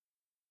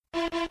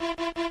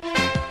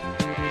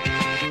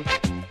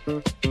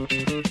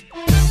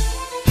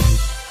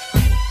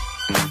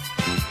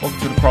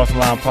Cross the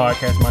Line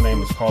Podcast. My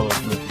name is Carlos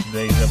Smith.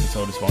 Today's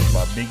episode is sponsored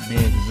by Big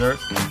Ben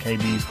Desserts and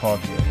KB's Car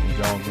Care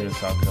in Jonesville,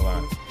 South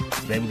Carolina.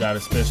 Today we got a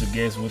special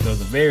guest with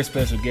us, a very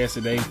special guest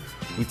today.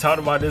 We talked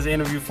about this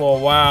interview for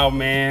a while,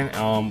 man.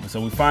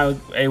 So we finally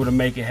able to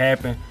make it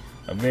happen.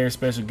 A very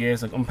special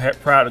guest. I'm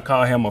proud to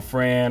call him a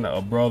friend,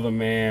 a brother,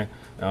 man.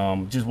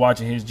 Just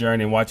watching his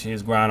journey and watching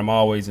his grind, I'm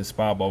always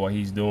inspired by what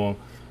he's doing.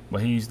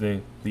 But he's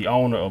the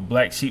owner of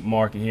Black Sheep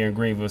Market here in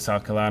Greenville,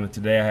 South Carolina.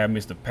 Today I have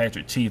Mr.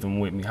 Patrick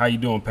Cheatham with me. How you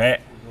doing, Pat?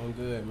 Doing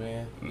good,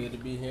 man. Good to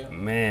be here.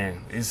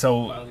 Man, it's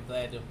so... Finally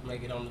glad to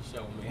make it on the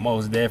show, man.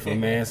 Most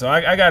definitely, man. So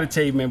I got to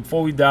tell you, man,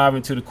 before we dive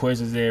into the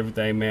questions and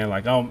everything, man,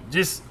 like I'm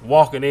just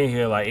walking in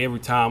here, like every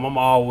time, I'm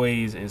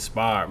always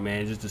inspired,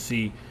 man, just to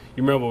see.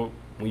 You remember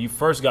when you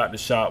first got the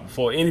shop,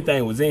 before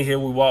anything was in here,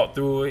 we walked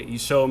through it, you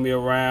showed me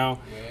around.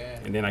 Yeah.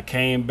 And then I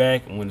came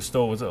back when the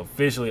store was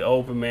officially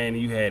open, man,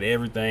 and you had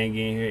everything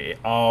in here,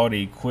 all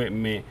the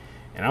equipment.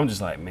 And I'm just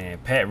like, man,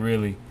 Pat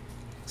really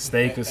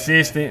stay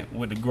consistent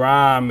with the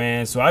grind,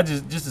 man. So I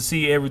just to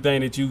see everything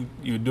that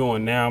you're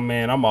doing now,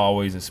 man, I'm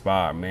always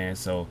inspired, man.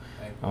 So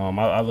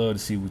I love to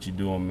see what you're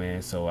doing,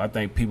 man. So I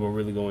think people are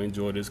really going to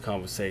enjoy this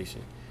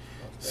conversation.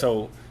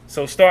 So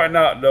starting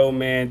out, though,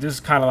 man,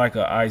 just kind of like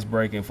an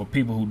icebreaker for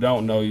people who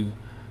don't know you,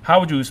 how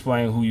would you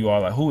explain who you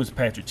are? Like, who is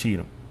Patrick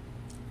Cheatham?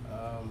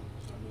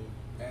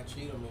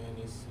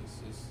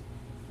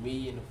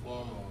 Me in the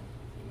form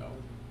of,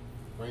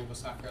 Greenville,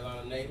 South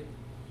Carolina native,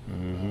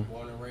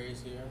 born and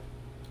raised here.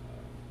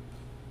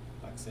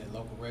 Like I said,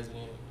 local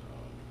resident,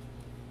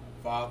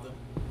 father,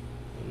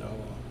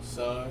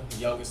 son,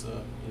 youngest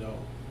of,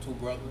 two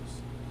brothers.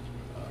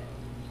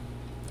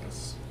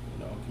 That's,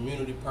 a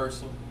community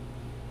person.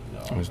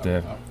 I'm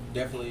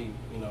definitely,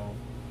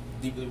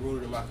 deeply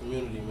rooted in my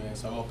community, man.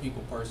 So I'm a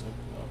people person,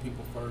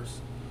 people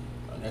first.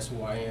 That's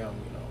who I am,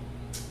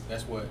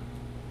 That's what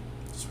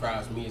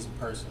describes me as a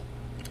person.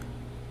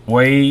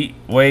 Wade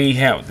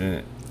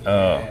Hampton.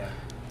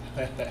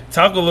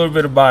 Talk a little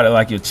bit about it,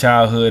 like your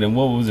childhood, and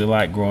what was it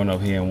like growing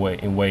up here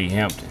in Wade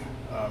Hampton?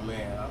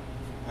 Man,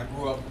 I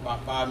grew up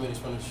about 5 minutes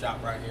from the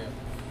shop right here,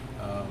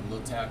 a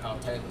little town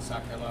called Taylor,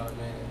 South Carolina,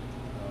 man.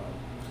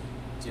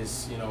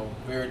 Just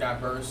very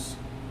diverse,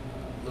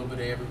 a little bit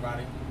of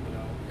everybody.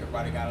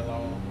 Everybody got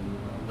along,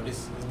 but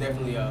it's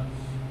definitely a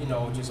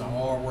just a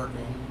hard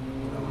working,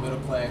 middle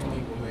class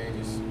people, man.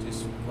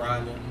 Just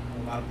grinding,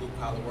 a lot of blue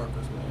collar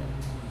workers,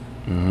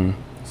 man.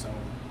 So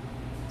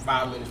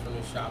 5 minutes from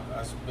the shop,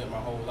 I spent my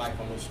whole life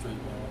on this street,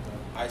 man. Went to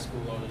high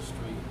school on this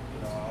street,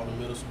 all the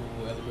middle school,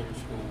 elementary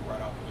school,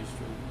 right off of this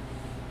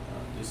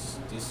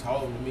street. This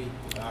home to me.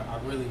 I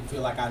really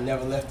feel like I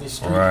never left this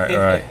street.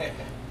 Right.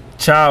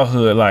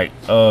 Childhood, like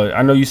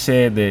I know you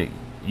said that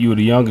you were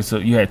the youngest. So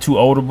you had two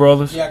older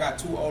brothers. Yeah, I got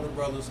two older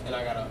brothers and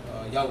I got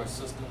a younger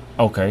sister.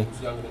 Okay.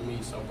 Who's younger than me.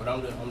 So, but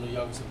I'm the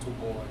youngest of two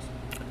boys.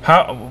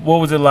 What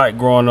was it like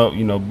growing up?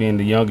 Being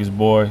the youngest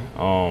boy.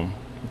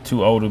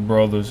 Two older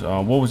brothers.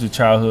 What was your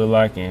childhood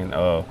like, and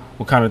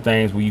what kind of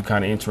things were you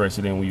kind of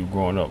interested in when you were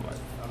growing up?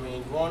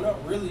 Growing up,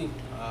 really,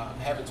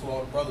 having two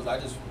older brothers, I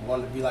just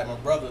wanted to be like my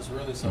brothers,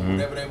 really. So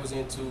whatever they was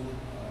into,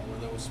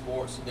 whether it was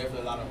sports,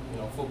 definitely a lot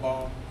of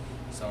football.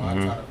 So I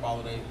tried to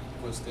follow their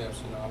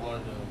footsteps. I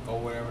wanted to go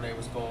wherever they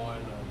was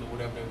going, do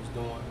whatever they was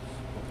doing,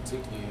 but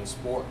particularly in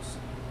sports.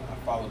 I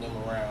followed them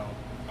around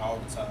all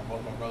the time.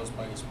 Both my brothers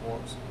played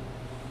sports.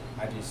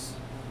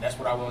 That's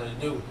what I wanted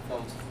to do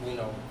from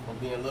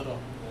being little.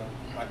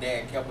 My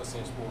dad kept us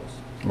in sports.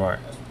 Right.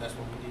 That's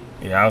what we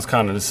did. Yeah, I was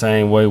kind of the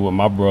same way with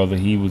my brother.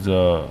 He was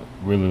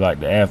really like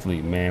the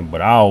athlete, man.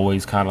 But I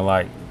always kind of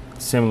like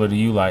similar to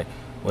you, like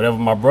whatever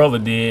my brother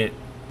did,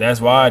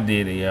 that's why I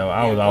did it.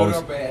 I was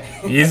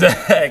always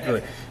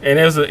exactly. And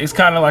it's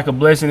kind of like a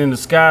blessing in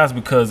disguise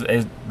because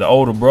as the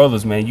older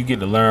brothers, man, you get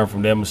to learn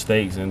from their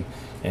mistakes and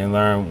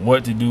learn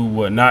what to do,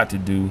 what not to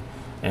do.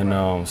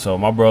 And so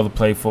my brother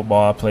played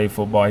football, I played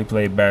football, he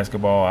played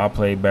basketball, I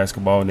played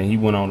basketball, and then he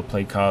went on to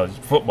play college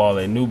football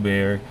at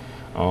Newberry.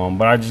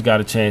 But I just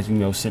got a chance,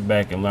 sit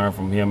back and learn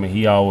from him, and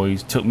he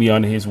always took me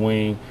under his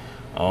wing.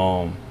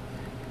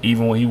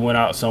 Even when he went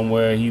out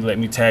somewhere, he let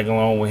me tag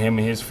along with him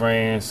and his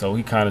friends, so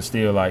he kind of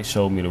still like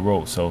showed me the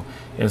ropes. So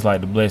it's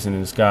like the blessing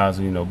in disguise,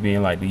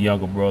 being like the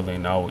younger brother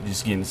and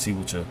just getting to see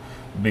what your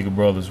bigger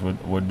brothers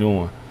were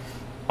doing.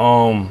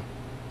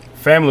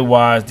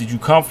 Family-wise, did you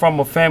come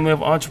from a family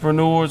of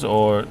entrepreneurs,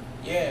 or?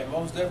 Yeah,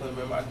 most definitely,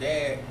 man. My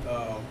dad,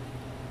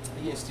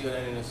 he instilled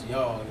that in us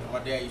young. My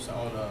dad used to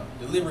own a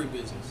delivery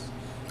business.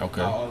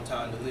 Okay.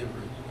 On-time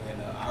delivery.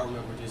 And I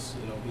remember just,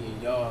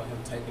 being young, him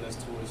taking us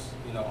to his,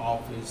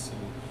 office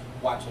and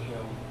watching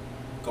him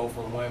go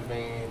from one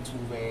van, two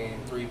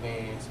vans, three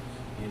vans,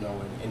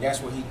 and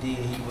that's what he did.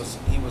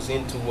 He was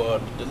into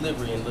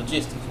delivery and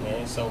logistics,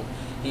 man. So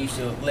he used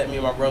to let me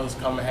and my brothers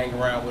come and hang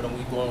around with him.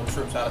 We go on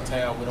trips out of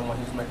town with him when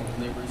he was making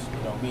deliveries.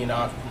 Being an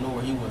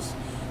entrepreneur, he was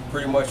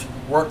pretty much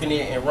working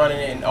it and running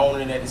it and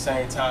owning it at the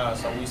same time.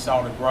 So we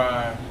saw the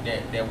grind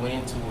that went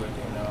into it,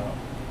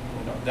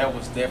 and that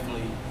was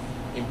definitely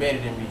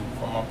embedded in me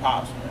from my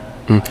pops, man.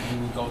 He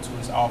would go to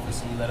his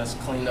office and he let us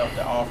clean up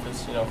the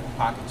office, you know, for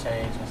pocket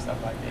change and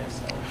stuff like that.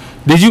 So,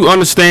 did you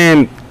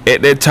understand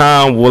at that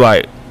time, well,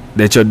 like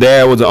that your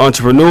dad was an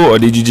entrepreneur, or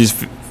did you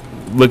just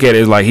look at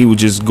it as like he was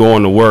just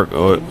going to work?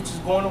 Or he was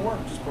just going to work,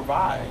 just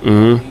provide.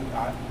 Mm-hmm.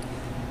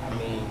 I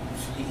mean,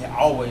 he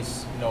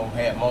always, you know,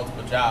 had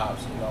multiple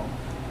jobs, you know,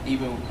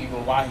 even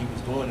while he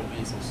was doing the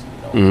business,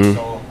 you know. Mm-hmm.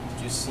 So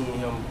just seeing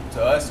him,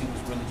 to us, he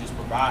was really just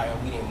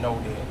providing. We didn't know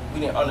that.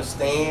 We didn't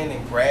understand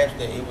and grasp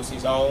that it was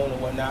his own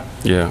and whatnot.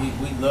 Yeah.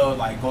 We loved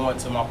like going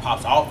to my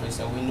pop's office,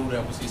 and we knew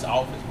that was his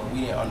office, but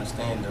we didn't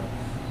understand the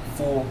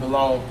full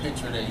blown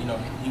picture that, you know,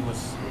 he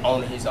was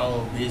owning his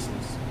own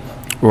business.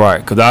 You know? Right,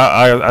 because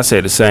I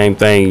said the same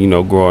thing, you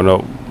know, growing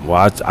up.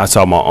 Well, I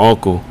saw my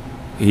uncle.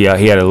 He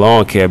had a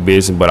lawn care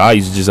business, but I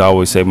used to just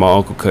always say my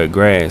uncle cut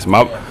grass.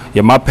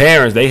 My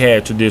parents, they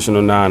had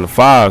traditional 9 to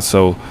 5,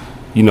 so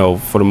you know,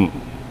 for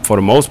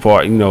the most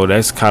part, you know,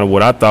 that's kind of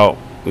what I thought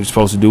you're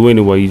supposed to do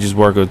anyway. You just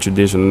work a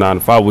traditional 9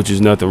 to 5, which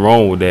is nothing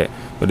wrong with that.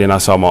 But then I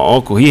saw my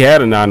uncle. He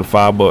had a 9 to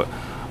 5, but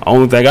the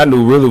only thing I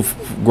knew really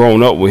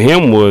growing up with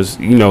him was,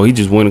 you know, he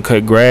just went and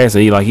cut grass,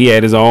 and he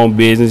had his own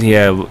business. He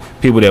had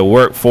people that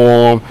worked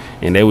for him,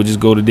 and they would just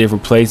go to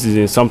different places.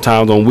 And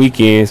sometimes on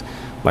weekends,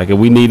 like if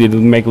we needed to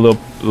make a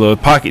little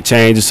pocket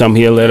change or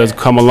something, he'll let us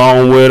come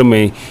along with him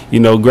and, you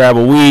know, grab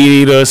a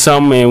weed or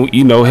something and,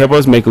 you know, help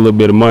us make a little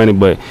bit of money.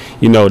 But,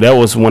 you know, that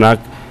was when I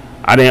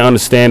didn't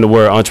understand the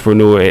word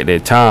entrepreneur at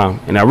that time.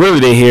 And I really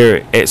didn't hear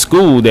it at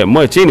school that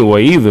much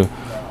anyway either.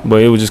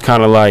 But it was just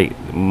kind of like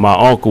my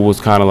uncle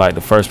was kind of like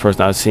the first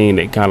person I seen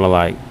that kind of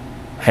like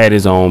had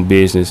his own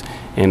business,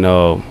 and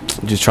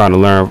just trying to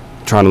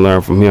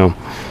learn from him.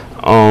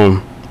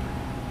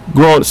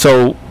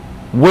 So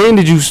when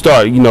did you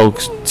start, you know,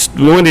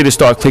 when did it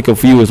start clicking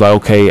for you? It's like,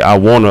 okay, I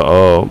want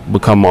to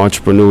become an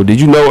entrepreneur. Did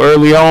you know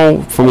early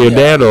on from your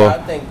dad? Or I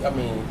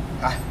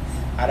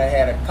done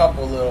had a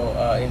couple little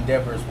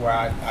endeavors where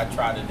I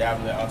tried to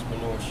dabble in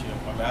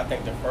entrepreneurship. I mean, I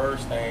think the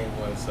first thing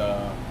was,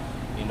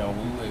 you know,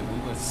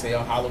 we would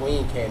sell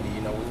Halloween candy.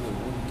 You know, we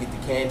would get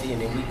the candy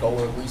and then we go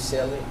and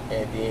resell it.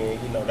 And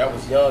then, you know, that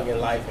was young in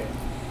life.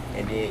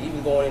 And then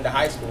even going into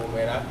high school,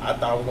 man, I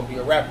thought I was going to be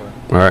a rapper.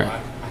 Right. You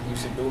know, I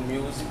used to do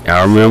music.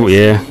 I remember,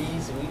 yeah.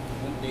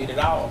 We did it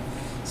all.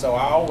 So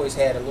I always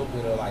had a little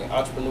bit of like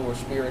entrepreneur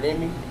spirit in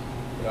me.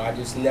 You know, I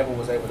just never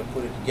was able to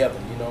put it together.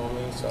 You know what I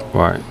mean? So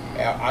right.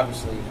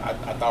 Obviously, I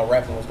thought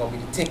rapping was gonna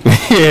be the ticket.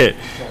 Yeah.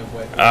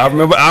 But,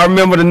 I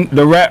remember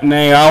the rap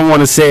name. I don't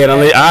want to say it.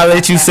 I'll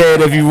let you say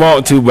it if you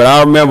want to. But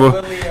I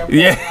remember.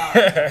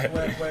 Yeah.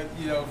 But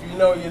you know, if you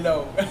know, you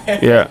know.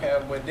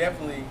 Yeah. But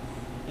definitely,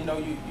 you know,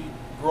 you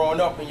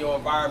growing up in your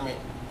environment,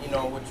 you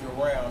know, what you're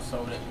around,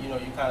 so that, you know,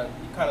 you kind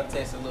of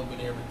test a little bit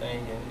of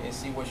everything and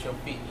see what's your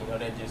fit. You know,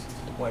 that just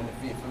wasn't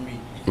the fit for me.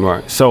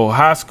 Right. So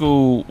high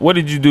school, what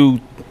did you do?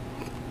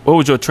 What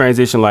was your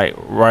transition like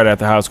right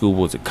after high school?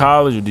 Was it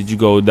college, or did you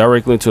go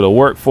directly into the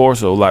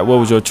workforce, or like what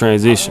was your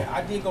transition?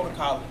 I did go to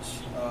college.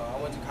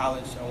 I went to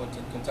college. I went to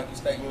Kentucky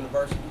State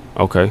University.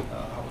 Okay.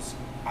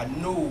 I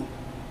knew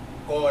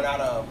going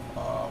out of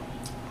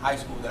high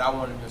school that I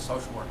wanted to be a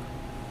social worker.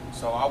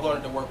 So I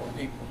wanted to work with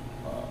people.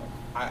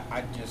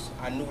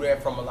 I knew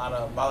that from a lot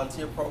of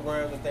volunteer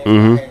programs and things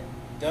I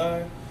had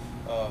done.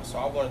 So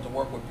I wanted to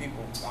work with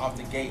people. Off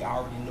the gate, I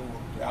already knew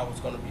that I was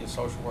going to be a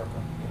social worker.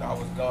 You know, I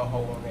was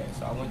gung-ho on that.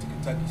 So I went to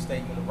Kentucky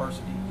State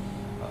University.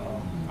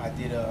 I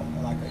did a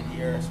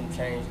year and some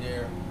change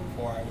there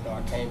before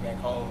I came back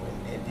home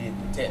and did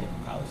the technical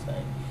college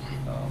thing.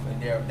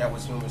 And there, that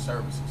was human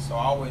services. So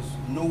I always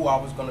knew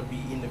I was going to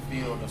be in the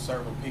field of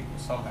serving people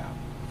somehow.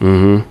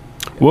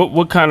 Mm-hmm. Yeah.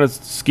 What kind of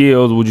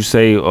skills would you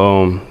say,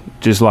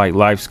 just like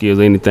life skills,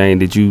 anything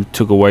that you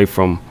took away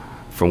from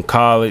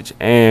college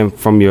and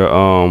from your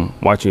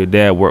watching your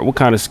dad work? What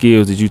kind of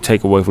skills did you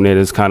take away from that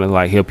that's kind of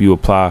like help you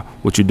apply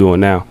what you're doing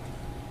now?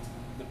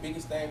 The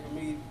biggest thing for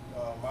me,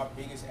 my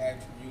biggest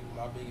attribute,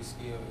 my biggest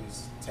skill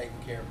is taking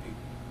care of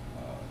people.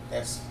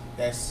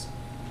 That's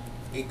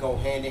it go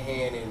hand in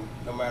hand, and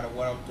no matter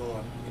what I'm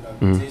doing, you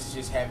know, this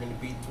just happened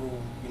to be through,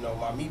 you know,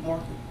 my meat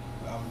market.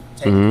 I'm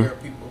taking care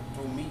of people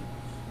through meat,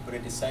 but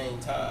at the same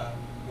time,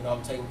 you know,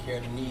 I'm taking care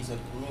of the needs of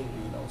the community.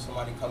 You know,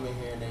 somebody come in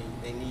here and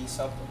they need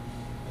something.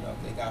 You know,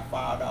 if they got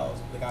 $5,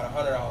 if they got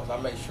 $100,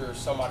 I make sure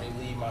somebody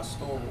leave my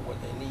store with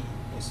what they need.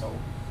 And so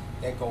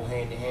that go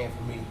hand in hand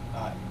for me.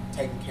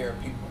 Taking care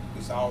of people,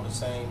 it's all the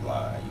same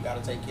line. You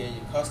got to take care of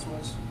your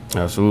customers.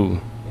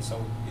 Absolutely. And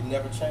so it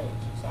never changes.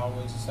 It's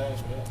always the same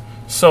for that.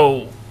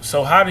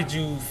 So how did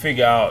you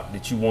figure out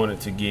that you wanted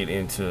to get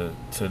into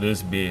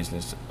this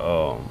business?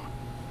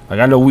 Like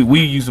I know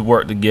we used to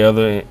work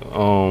together,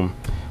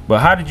 but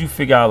how did you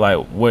figure out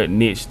like what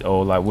niche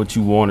or like what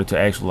you wanted to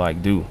actually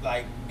like do?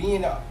 Like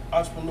being an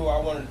entrepreneur, I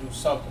wanted to do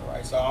something,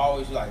 right? So I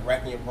always like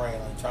racking your brain,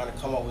 like trying to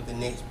come up with the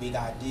next big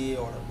idea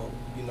but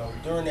you know,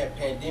 during that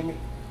pandemic,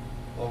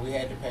 when we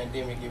had the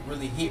pandemic, it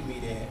really hit me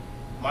that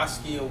my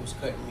skill was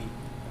cutting meat,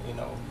 you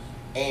know,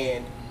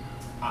 and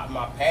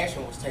my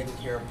passion was taking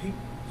care of people.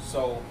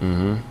 So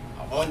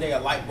one day a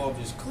light bulb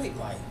just clicked,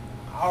 like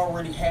I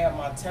already have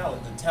my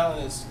talent. The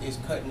talent is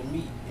cutting the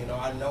meat. You know,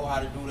 I know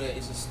how to do that.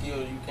 It's a skill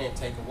you can't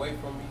take away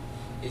from me.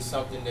 It's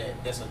something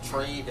that's a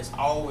trade that's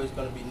always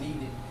going to be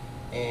needed.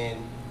 And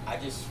I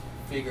just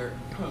figure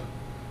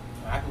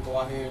I can go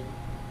out here and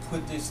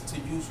put this to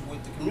use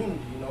with the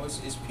community. You know,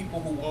 it's people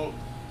who want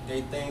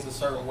their things a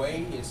certain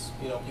way. It's,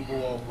 you know, people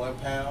want 1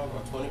 pound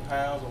or 20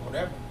 pounds or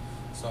whatever.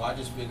 So I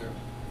just figure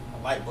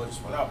a light bulb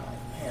just went out.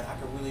 Like, man, I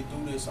can really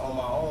do this on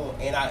my own,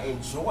 and I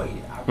enjoy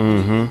it. I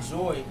really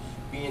enjoy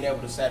being able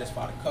to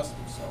satisfy the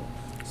customer.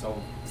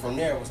 So from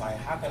there, it was like,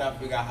 how can I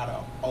figure out how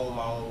to own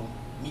my own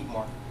meat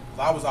market?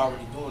 Because I was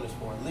already doing this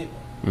for a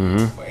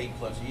living for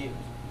 8+ years.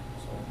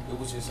 So it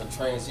was just a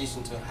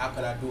transition to how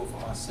can I do it for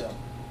myself.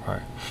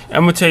 Right.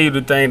 I'm gonna tell you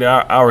the thing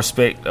that I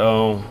respect,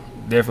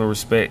 definitely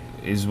respect,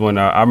 is when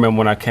I remember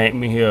when I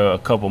came in here a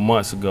couple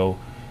months ago,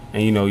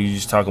 and you know, you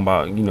just talking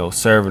about, you know,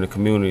 serving the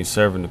community,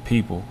 serving the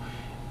people,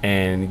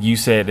 and you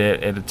said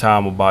that at the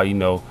time about, you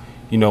know,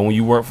 when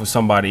you work for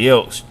somebody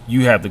else,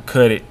 you have to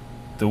cut it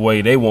the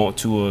way they want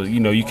to, or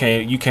you know, you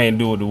can't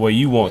do it the way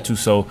you want to.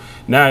 So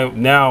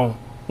now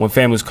when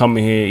families come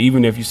in here,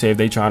 even if you say if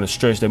they trying to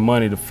stretch their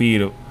money to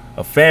feed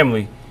a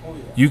family,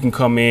 you can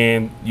come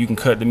in, you can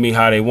cut the meat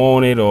how they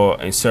want it,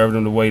 and serve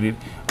them the way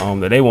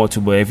that they want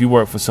to. But if you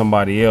work for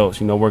somebody else,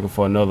 you know, working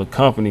for another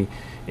company,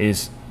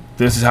 this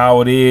is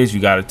how it is. You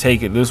got to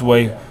take it this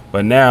way.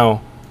 But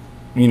now,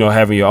 you know,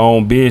 having your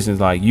own business,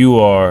 like you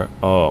are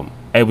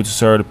able to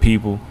serve the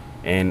people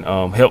and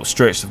help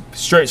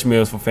stretch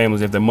meals for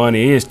families. If the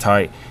money is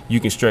tight, you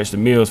can stretch the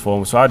meals for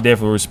them. So I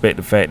definitely respect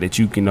the fact that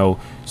you can,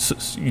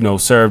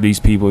 serve these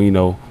people, you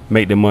know,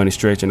 make the money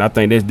stretch. And I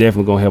think that's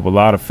definitely going to help a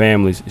lot of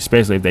families,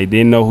 especially if they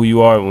didn't know who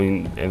you are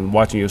and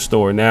watching your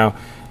store now,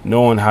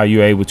 knowing how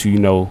you're able to, you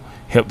know,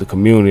 help the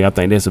community. I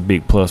think that's a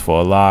big plus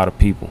for a lot of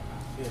people.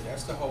 Yeah,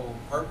 that's the whole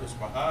purpose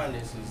behind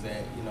this, is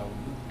that, you know,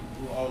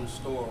 you own the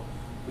store,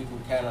 we can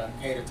kind of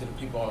cater to the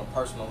people on a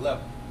personal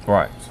level.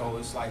 Right. So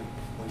it's like,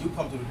 when you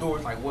come through the door,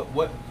 it's like,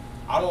 what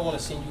I don't want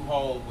to send you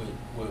home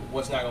with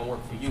what's not going to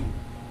work for you.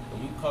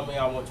 When you come in,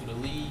 I want you to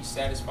leave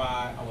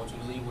satisfied. I want you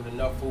to leave with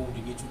enough food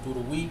to get you through the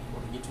week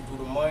or to get you through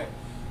the month.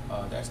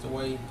 That's the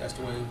way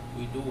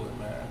we do it,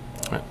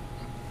 man.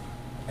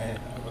 And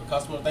the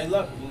customers, they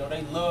love it. You know,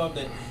 they love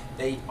that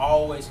they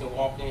always can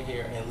walk in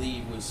here and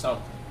leave with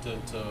something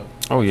to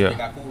they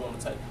got food on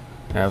the table.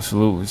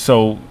 Absolutely.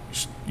 So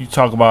you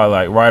talk about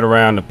like right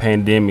around the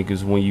pandemic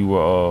is when you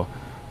were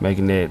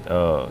making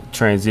that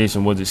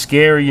transition. Was it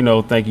scary, you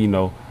know, thinking, you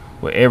know,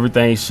 with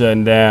everything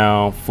shutting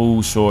down,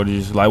 food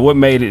shortages, like what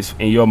made it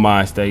in your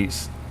mind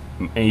states,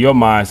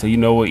 you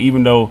know what,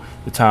 even though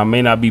the time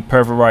may not be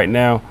perfect right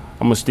now,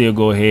 I'm gonna still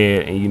go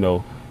ahead and, you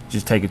know,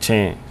 just take a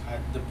chance?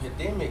 The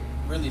pandemic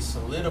really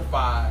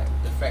solidified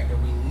the fact that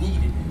we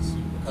needed this,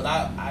 because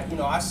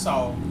I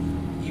saw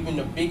even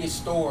the biggest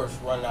stores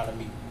run out of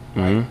meat,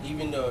 right?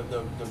 Even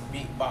the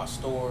big box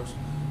stores,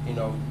 you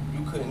know,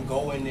 you couldn't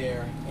go in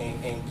there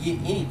and get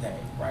anything,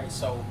 right?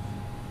 So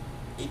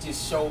it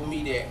just showed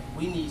me that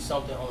we need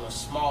something on a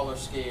smaller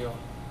scale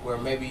where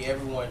maybe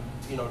everyone,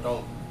 you know,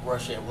 don't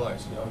rush at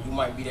once. You know, you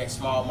might be that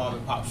small mom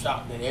and pop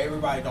shop that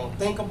everybody don't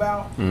think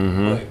about,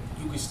 but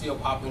you can still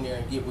pop in there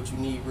and get what you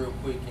need real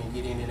quick and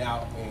get in and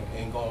out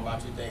and go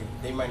about your day.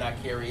 They might not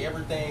carry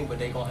everything, but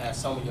they gonna have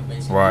some of your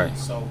basic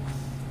needs.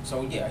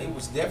 So yeah, it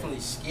was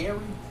definitely scary,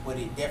 but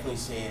it definitely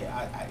said,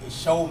 it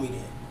showed me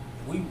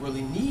that we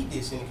really need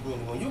this in the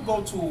community. When you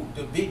go to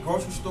the big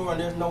grocery store and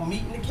there's no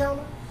meat in the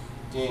counter,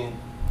 then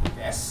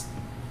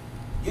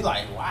you're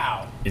like,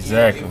 wow.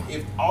 Exactly.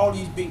 If all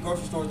these big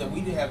grocery stores that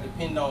we have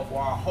depended on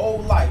for our whole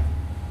life,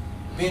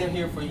 been in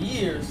here for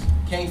years,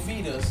 can't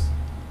feed us,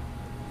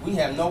 we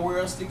have nowhere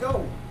else to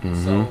go.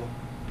 So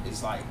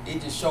it's like,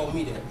 it just showed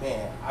me that,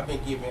 man, I've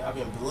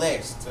been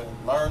blessed to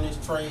learn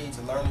this trade,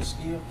 to learn this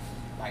skill.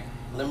 Like,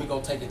 let me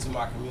go take it to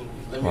my community.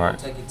 Let me go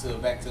take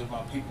it back to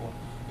my people,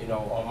 you know,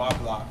 on my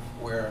block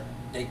where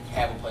they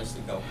have a place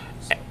to go.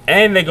 So.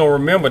 And they gonna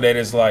remember that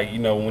it's like, you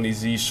know, when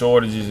these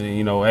shortages and,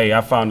 you know, hey,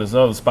 I found this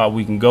other spot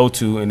we can go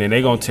to, and then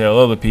they gonna tell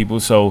other people.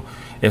 So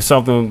if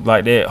something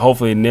like that,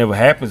 hopefully it never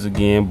happens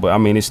again, but I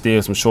mean, it's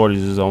still some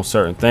shortages on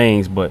certain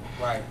things, but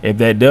if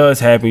that does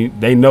happen,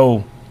 they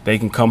know they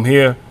can come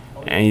here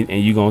and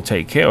you're gonna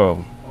take care of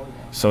them.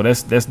 So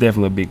that's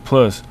definitely a big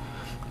plus.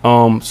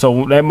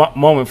 So that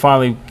moment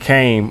finally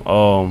came,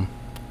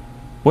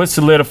 what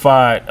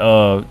solidified,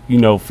 you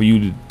know, for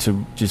you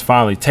to just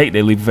finally take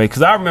that leap of faith?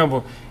 Because I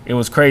remember it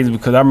was crazy,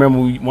 because I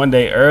remember one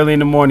day early in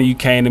the morning you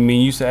came to me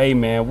and you said, hey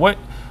man,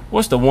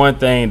 what's the one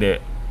thing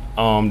that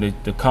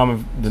the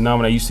common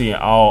denominator you see in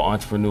all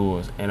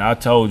entrepreneurs? And I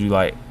told you,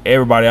 like,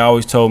 everybody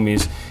always told me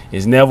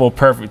it's never a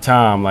perfect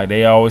time. Like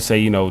they always say,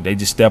 you know, they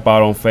just step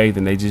out on faith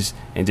and they just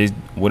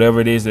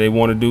whatever it is that they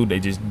want to do, they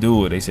just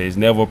do it. They say it's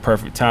never a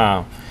perfect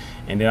time.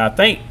 And then I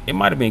think it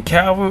might have been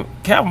Calvin.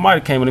 Calvin might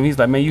have came to me. He's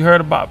like, man, you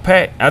heard about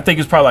Pat? I think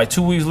it's probably like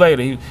 2 weeks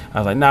later. I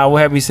was like, nah,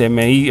 what happened? He said,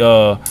 man, he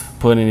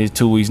put in his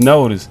 2 weeks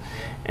notice.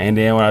 And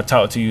then when I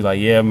talked to you, like,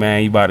 yeah,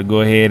 man, you about to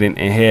go ahead and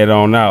head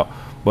on out.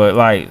 But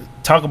like,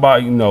 talk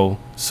about,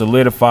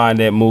 solidifying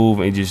that move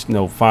and just,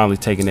 finally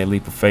taking that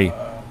leap of faith.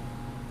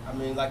 I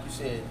mean, like you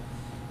said,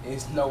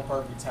 it's no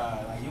perfect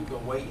time. Like, you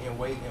can wait and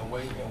wait and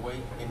wait and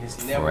wait, and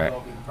it's never Right.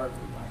 gonna be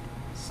perfect. Like,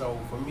 so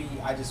for me,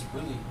 I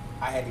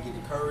had to get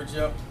the courage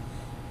up,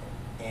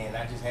 and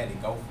I just had to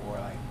go for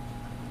it. Like,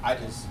 I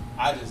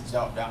just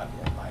jumped out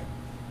there. Like,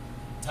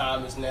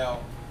 time is now.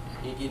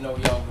 You get no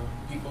younger.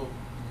 People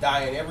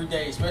dying every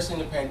day, especially in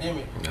the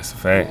pandemic. That's a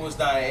fact. People was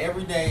dying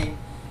every day,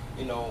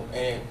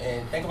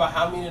 and think about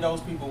how many of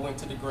those people went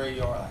to the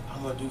graveyard like,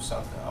 I'm gonna do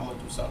something.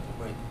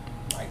 But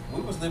like,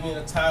 we was living in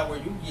a time where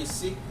you get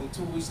sick and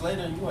 2 weeks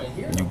later you ain't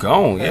here. You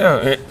gone,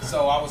 yeah.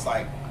 So I was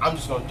like, I'm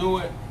just gonna do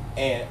it.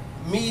 And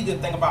the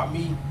thing about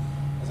me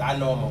is I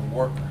know I'm a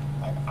worker.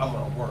 Like, I'm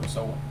gonna work.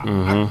 So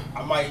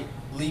I might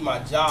leave my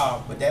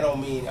job, but that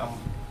don't mean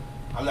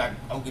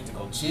I'm get to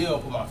go chill,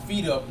 put my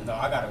feet up. No,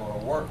 I gotta go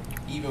to work,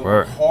 even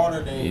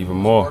harder than even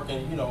more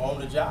working, on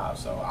the job.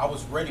 So I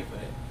was ready for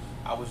that.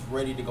 I was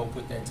ready to go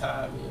put that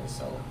time in.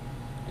 So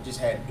I just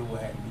had to do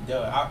what had to be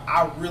done.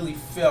 I really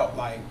felt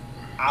like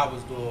I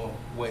was doing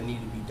what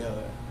needed to be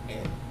done,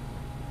 and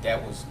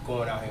that was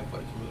going out here for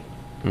the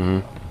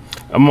community.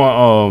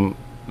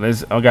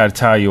 I gotta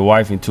tie your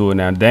wife into it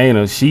now.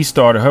 Dana, she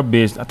started her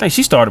business. I think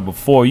she started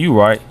before you,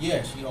 right?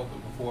 Yeah, she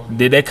opened before me.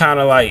 Did that kind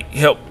of like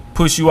help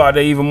push you out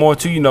there even more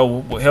too?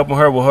 Helping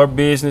her with her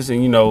business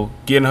and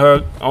getting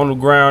her on the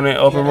ground and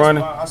up and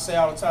running. I say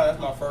all the time, that's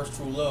my first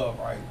true love,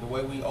 right? The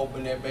way we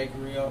opened that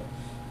bakery up,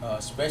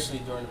 especially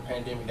during the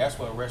pandemic, that's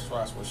when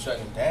restaurants were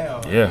shutting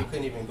down. Yeah, we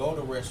couldn't even go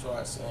to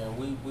restaurants, and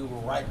we were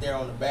right there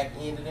on the back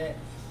end of that,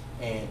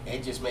 and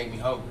it just made me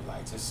hungry,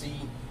 like to see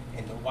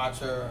and to watch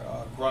her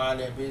grind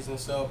that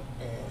business up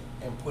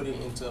and put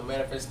it into a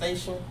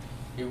manifestation.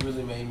 It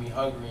really made me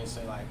hungry and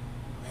say, like,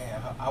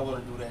 man, I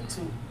want to do that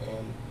too.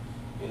 And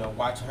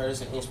watching her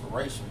is an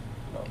inspiration.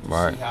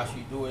 To see how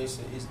she do it,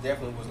 it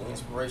definitely was an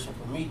inspiration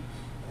for me.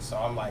 And so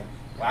I'm like,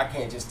 well, I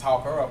can't just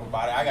talk her up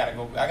about it. I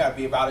gotta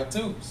be about it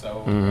too.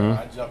 So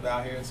I jumped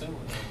out here too,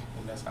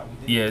 and that's how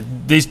we did.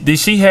 Yeah, did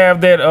she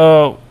have that?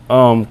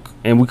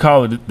 And we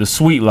call it the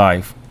Sweet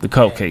Life, the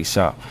cupcake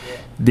shop. Yeah.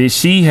 Did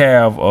she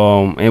have?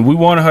 And we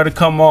wanted her to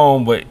come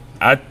on, but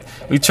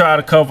we tried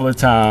a couple of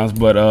times,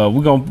 but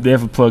we're gonna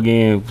definitely plug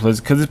in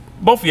because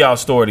both of y'all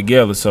story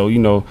together. So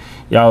y'all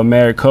a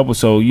married couple,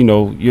 so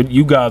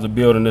you guys are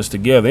building this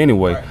together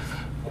anyway. Right.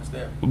 What's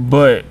that?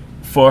 But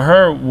for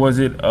her, was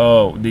it?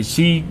 Did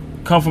she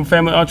come from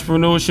family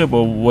entrepreneurship,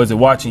 or was it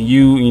watching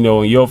you,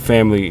 and your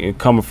family and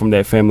coming from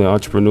that family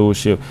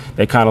entrepreneurship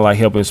that kind of like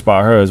helped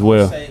inspire her as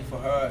well? I would say for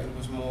her, it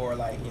was more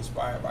like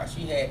inspired by.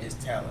 She had this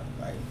talent.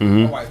 Like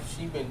Mm-hmm. my wife,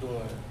 she been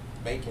doing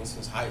baking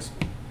since high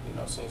school.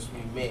 Since we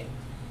met.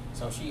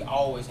 So she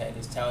always had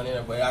this talent in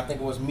her. But I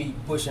think it was me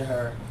pushing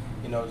her,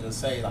 to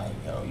say like,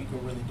 you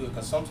can really do it.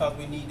 Because sometimes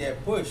we need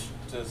that push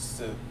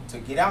to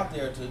get out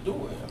there to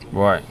do it.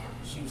 Right.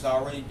 She was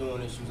already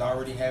doing it. She was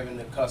already having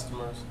the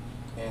customers,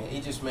 and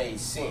it just made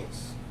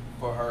sense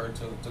for her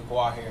to go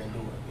out here and do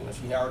it.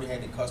 She already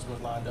had the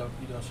customers lined up.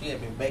 She had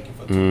been baking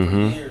for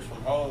 2-3 years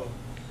from home,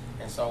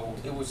 and so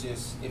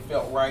it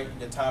felt right.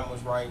 The time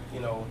was right.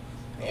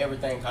 And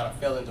everything kind of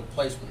fell into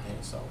place with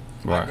that. So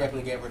I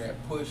definitely gave her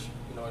that push.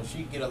 And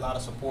she get a lot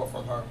of support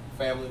from her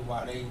family.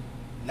 While they,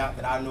 not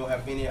that I know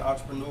have been in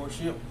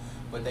entrepreneurship,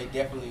 but they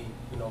definitely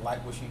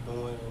like what she's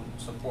doing and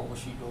support what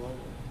she's doing.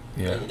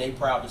 Yeah. They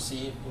proud to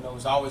see it.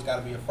 It's always got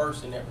to be a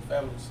first in every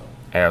family. So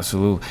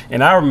Absolutely.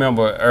 And I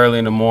remember early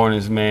in the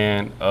mornings,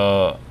 man,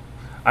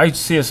 I used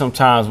to see her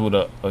sometimes with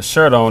a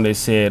shirt on that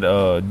said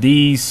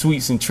D's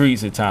Sweets and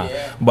Treats at times.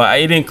 Yeah. But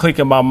it didn't click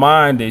in my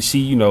mind that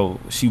she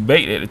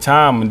baked at the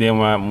time. And then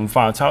when we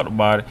finally talked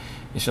about it,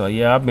 and she's like,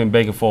 yeah, I've been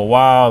baking for a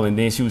while. And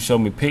then she would show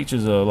me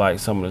pictures of like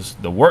some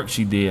of the work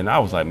she did. And I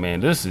was like,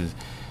 man, this is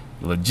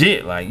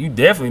legit. Like, you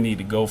definitely need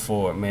to go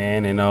for it,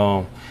 man.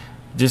 And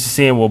just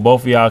seeing where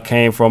both of y'all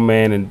came from,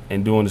 man,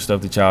 and doing the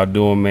stuff that y'all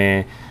doing,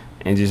 man.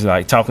 And just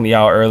like talking to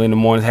y'all early in the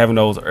morning, having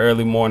those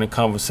early morning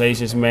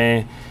conversations,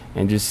 man.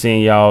 And just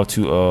seeing y'all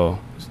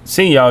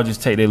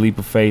just take that leap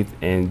of faith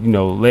and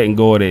letting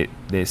go of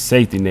that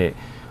safety net.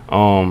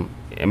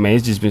 And man,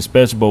 it's just been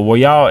special. But were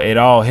y'all at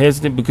all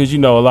hesitant? Because a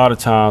lot of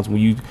times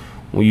when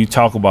you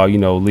talk about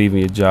leaving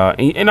your job,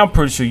 and I'm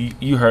pretty sure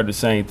you heard the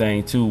same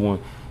thing too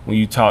when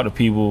you talk to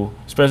people,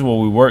 especially where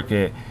we work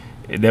at,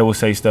 they will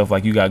say stuff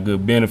like you got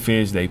good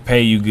benefits, they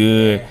pay you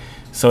good. Yeah.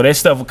 So that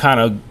stuff will kind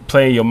of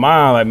play in your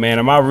mind like, man,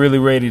 am I really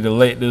ready to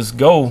let this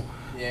go?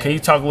 Yeah. Can you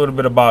talk a little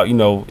bit about,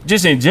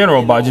 just in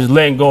general about just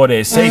letting go of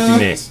that safety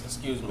net?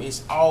 Excuse me.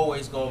 It's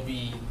always going to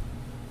be,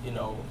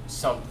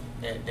 something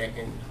that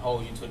can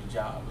hold you to the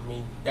job. I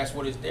mean, that's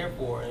what it's there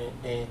for.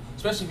 And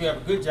especially if you have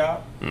a good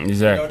job.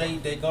 Exactly.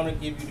 They're going to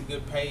give you the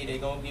good pay. They're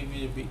going to give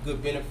you the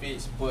good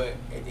benefits. But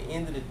at the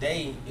end of the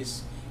day,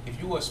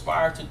 if you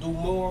aspire to do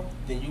more,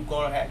 then you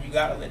got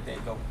to let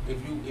that go.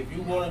 If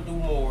you want to do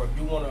more, if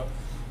you want to,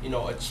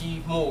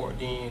 achieve more,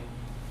 then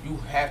you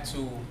have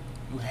to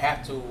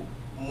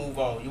move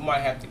on. You might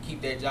have to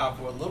keep that job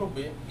for a little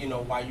bit,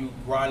 while you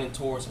grinding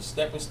towards a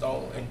stepping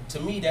stone. And to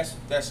me, that's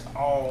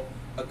all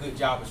a good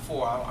job is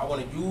for. I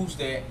want to use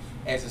that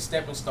as a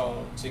stepping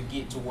stone to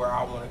get to where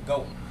I want to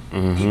go.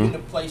 Even the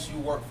place you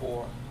work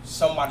for,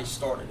 somebody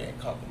started that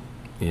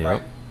company,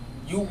 right?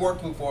 You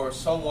working for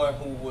someone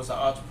who was an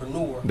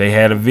entrepreneur. They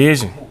had a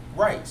vision.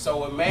 Right.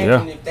 So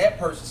imagine if that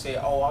person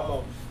said, "Oh, I'm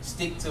gonna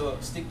stick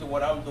to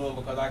what I'm doing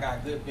because I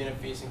got good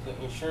benefits and good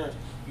insurance."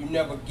 You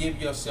never give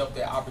yourself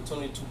that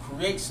opportunity to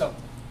create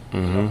something. You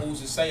know,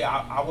 who's to say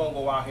I won't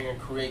go out here and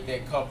create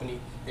that company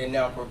that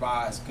now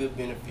provides good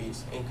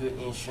benefits and good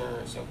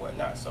insurance and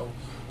whatnot. So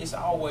it's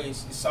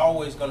always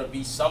going to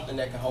be something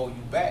that can hold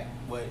you back.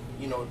 But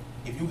you know,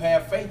 if you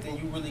have faith, then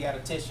you really got to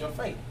test your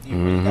faith. You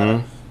really got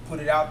to put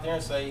it out there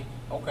and say,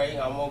 okay,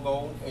 I'm gonna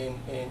go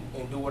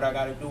and do what I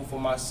got to do for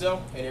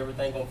myself, and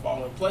everything gonna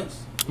fall in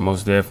place.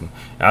 Most definitely.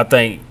 I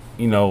think,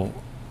 you know,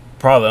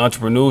 probably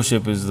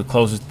entrepreneurship is the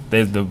closest,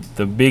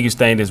 the biggest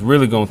thing that's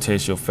really gonna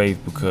test your faith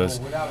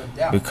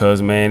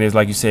because man, it's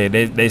like you said,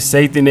 that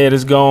safety net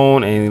is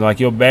gone, and like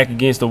you're back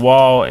against the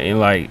wall, and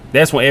like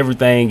that's when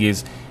everything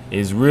is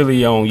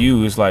really on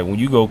you. It's like when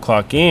you go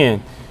clock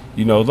in,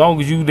 you know, as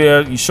long as you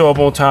there, you show up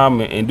on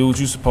time and do what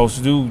you're supposed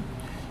to do,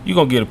 you're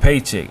gonna get a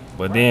paycheck.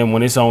 But then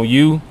when it's on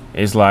you,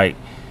 it's like,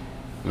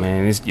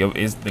 man, it's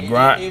the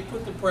grind. It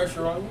put the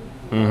pressure on you.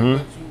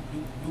 But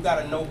you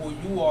got to know who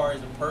you are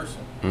as a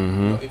person. You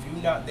know, if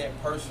you're not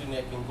that person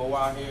that can go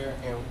out here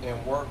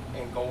and work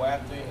and go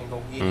after it and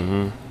go get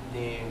it,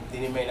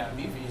 then it may not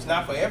be for you. It's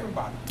not for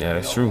everybody. Yeah,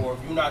 that's true. Or if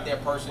you're not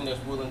that person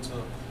that's willing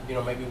to, you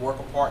know, maybe work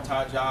a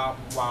part-time job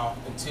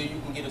until you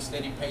can get a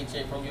steady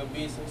paycheck from your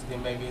business,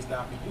 then maybe it's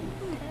not for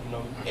you. You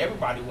know,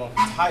 everybody wants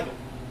the title.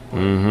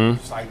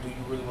 It's like, do you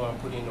really want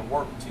to put in the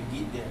work to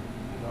get there?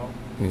 You know.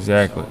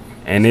 Exactly. So,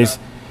 and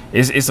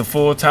it's a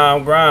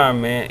full-time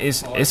grind, man.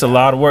 It's a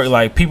lot of work.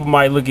 Like, people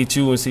might look at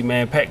you and see,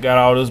 man, Pat got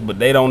all this, but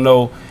they don't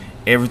know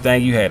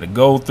everything you had to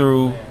go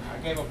through. Man, I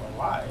gave up a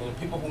lot, and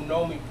people who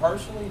know me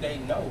personally, they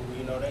know.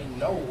 You know, they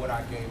know what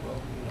I gave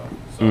up.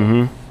 You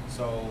know,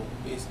 so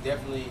it's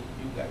definitely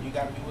you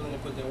got to be willing to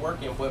put that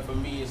work in. But for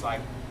me, it's like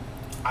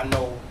I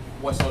know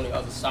what's on the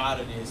other side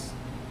of this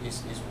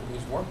is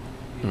worth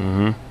it. You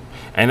know?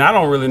 And I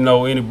don't really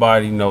know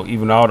anybody, you know,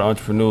 even all the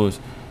entrepreneurs.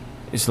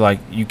 It's like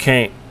you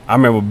can't. I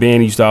remember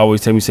Ben used to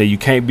always tell me, say, you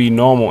can't be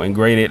normal and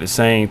great at the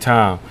same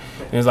time.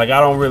 And it's like, I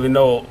don't really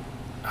know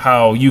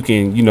how you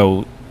can, you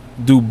know,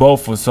 do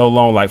both for so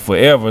long, like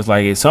forever. It's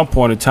like at some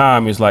point in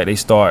time, it's like they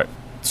start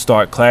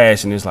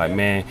clashing. It's like,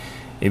 man,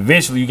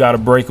 eventually you got to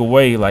break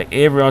away. Like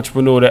every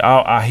entrepreneur that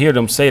I hear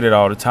them say that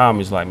all the time.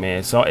 It's like,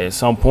 man, so at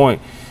some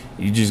point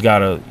you just got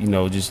to, you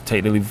know, just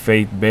take the leap of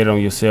faith, bet on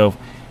yourself,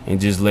 and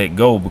just let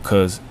go,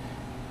 because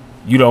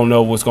you don't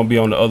know what's going to be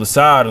on the other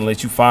side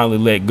unless you finally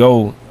let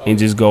go and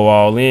just go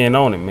all in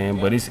on it, man.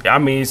 But it's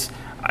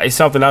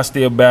something I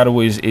still battle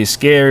with. It's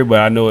scary, but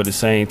I know at the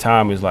same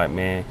time, it's like,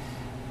 man,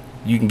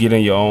 you can get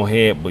in your own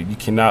head, but you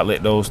cannot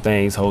let those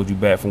things hold you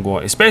back from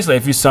going, especially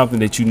if it's something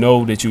that you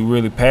know that you're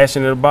really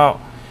passionate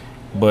about.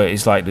 But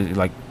it's like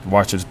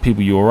watching the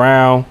people you're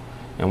around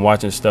and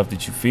watching stuff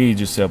that you feed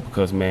yourself,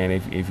 because, man,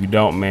 if you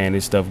don't, man,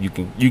 it's stuff you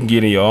can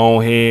get in your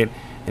own head,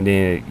 and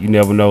then you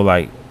never know,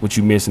 like, what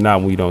you're missing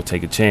out when you don't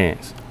take a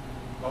chance.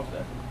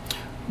 Okay.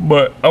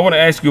 But I want to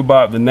ask you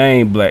about the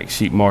name Black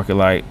Sheep Market.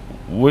 Like,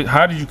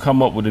 how did you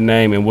come up with the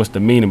name, and what's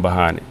the meaning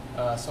behind it?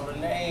 So the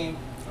name,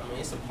 I mean,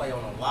 it's a play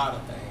on a lot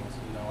of things.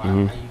 You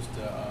know, I used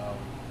to,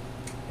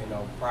 you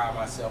know, pride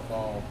myself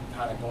on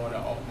kind of going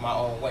my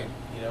own way.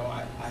 You know,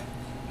 I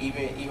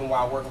even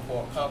while working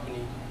for a company,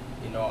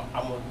 you know,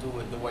 I'm gonna do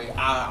it the way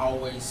I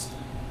always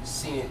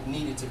seen it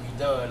needed to be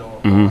done,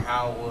 or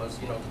how it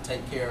was, you know, to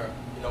take care of,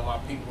 you know, my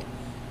people.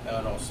 You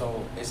know,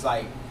 so it's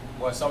like,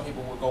 well, some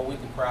people would go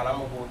with the crowd, I'm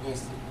gonna go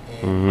against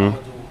it, and I'm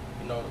gonna do,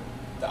 you know,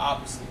 the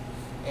opposite.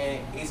 And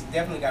it's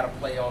definitely got to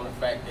play on the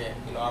fact that,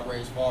 you know, I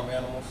raised farm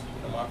animals.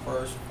 You know, my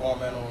first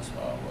farm animals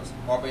was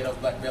Barbados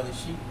black belly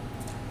sheep.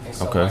 And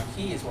so my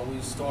kids, when we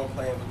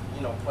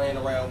were playing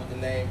around with the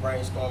name,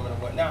 brainstorming and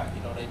whatnot,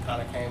 you know, they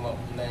kind of came up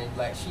with the name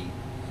Black Sheep.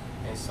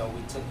 And so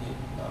we took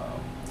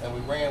it and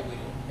we ran with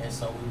it. And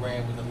so we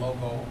ran with the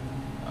logo.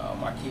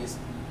 My kids,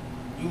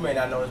 you may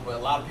not know this, but a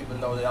lot of people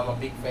know that I'm a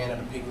big fan of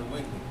the Piggly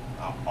Wiggly.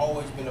 I've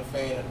always been a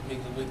fan of the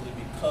Piggly Wiggly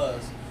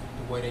because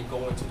the way they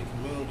go into the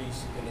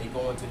communities and they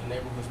go into the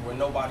neighborhoods where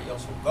nobody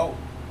else will go.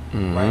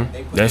 Right?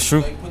 That's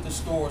true. They put the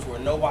stores where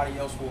nobody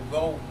else will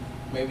go.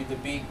 Maybe the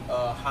big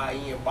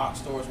high-end box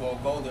stores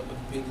won't go there, but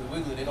the Piggly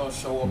Wiggly, they don't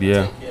show up and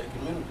take care of the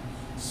community.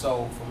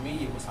 So for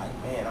me, it was like,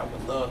 man, I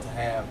would love to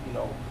have, you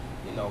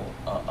know,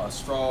 a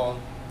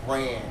strong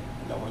brand.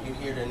 You know, when you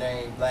hear the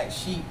name Black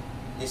Sheep,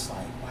 it's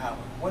like, wow,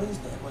 what is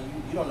that? Well,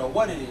 you don't know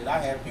what it is. I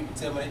had people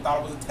tell me they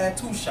thought it was a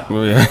tattoo shop.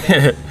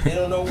 They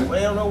don't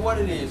know what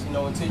it is, you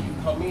know, until you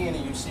come in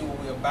and you see what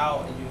we're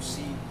about, and you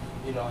see,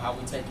 you know, how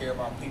we take care of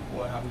our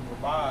people and how we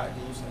provide.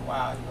 And you say,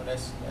 wow, you know,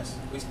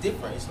 it's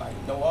different. It's like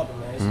no other,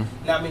 man.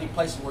 It's not many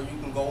places where you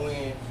can go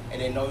in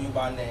and they know you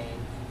by name.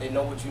 They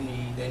know what you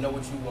need. They know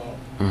what you want.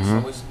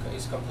 So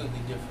it's completely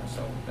different.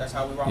 So that's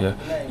how we rock with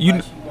the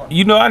name.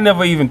 You know, I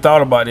never even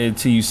thought about it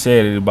until you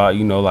said it about,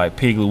 you know, like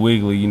Piggly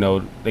Wiggly. You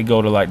know, they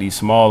go to like these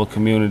smaller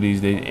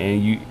communities,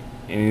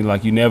 and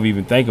like you never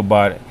even think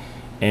about it,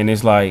 and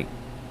it's like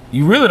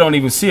you really don't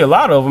even see a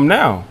lot of them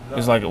now. No.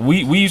 It's like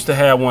we used to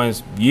have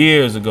ones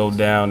years ago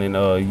down in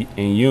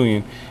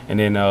Union, and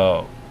then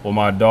well,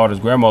 my daughter's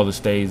grandmother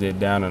stays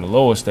down in the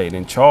lower state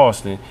in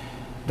Charleston.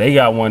 They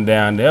got one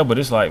down there, but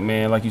it's like,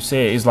 man, like you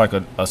said, it's like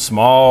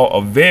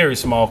a very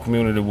small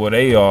community where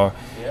they are,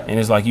 and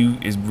it's like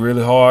it's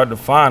really hard to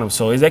find them.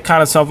 So is that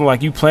kind of something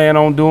like you plan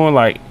on doing,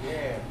 like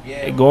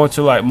going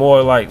to like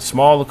more like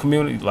smaller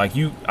communities, like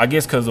you, I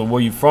guess because of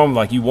where you're from,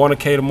 like you want to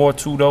cater more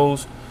to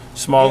those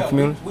smaller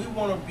communities? We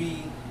want to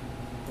be,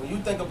 when you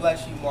think of Black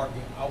Sheep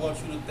Market, I want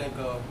you to think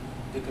of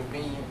the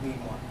convenient meat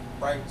market,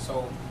 right?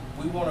 So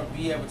we want to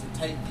be able to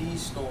take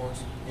these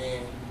stores,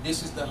 and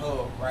this is the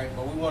hub, right?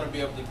 But we want to be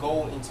able to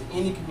go into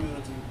any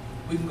community.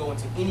 We can go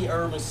into any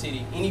urban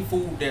city, any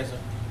food desert,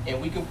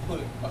 and we can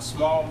put a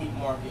small meat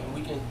market, and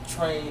we can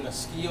train a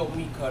skilled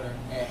meat cutter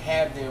and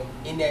have them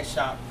in that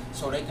shop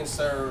so they can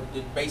serve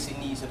the basic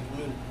needs of the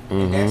community.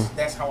 And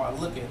that's how I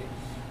look at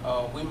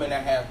it. We may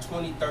not have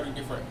 20, 30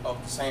 different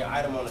of the same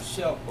item on the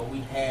shelf, but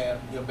we have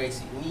your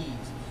basic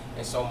needs.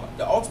 And so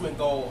the ultimate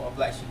goal of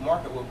Black Sheep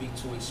Market would be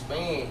to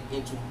expand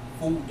into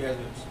food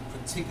deserts,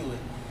 particularly,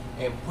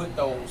 and put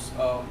those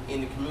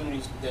in the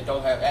communities that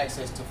don't have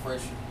access to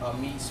fresh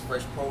meats,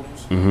 fresh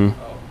produce. A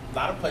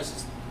lot of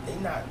places, they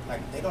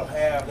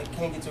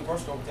can't get to a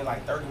grocery store within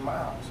like 30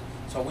 miles.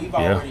 So we've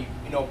already,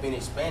 been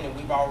expanding.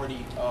 We've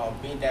already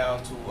been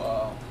down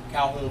to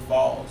Calhoun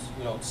Falls,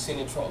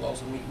 sending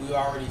truckloads of meat. We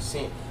already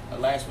sent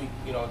last week,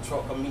 a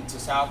truck of meat to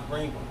South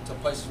Greenville, to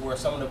places where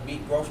some of the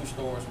big grocery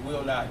stores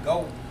will not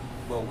go.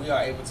 But we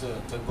are able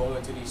to go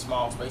into these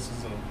small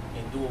spaces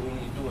and do what we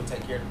need to do and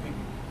take care of the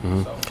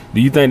people. So,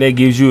 do you think that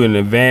gives you an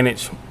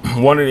advantage,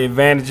 one of the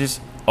advantages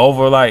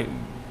over like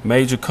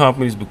major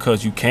companies,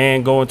 because you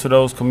can go into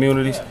those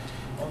communities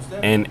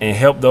and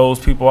help those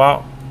people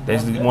out?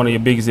 That's one of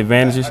your biggest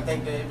advantages? I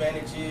think the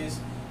advantage is,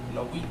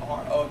 we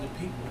are of the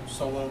people.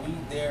 So when we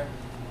there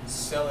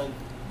selling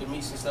the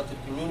meats and stuff to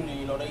the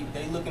community,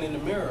 they looking in the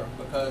mirror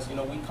because, we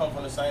come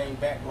from the same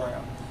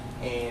background.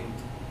 And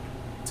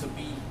to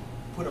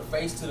put a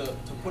face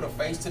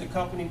to the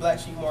company, Black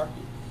Sheep Market,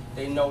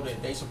 they know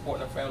that they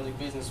support a family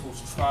business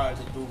who's trying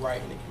to do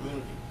right in the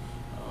community.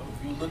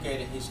 If you look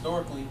at it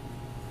historically,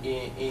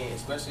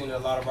 especially in a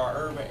lot of our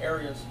urban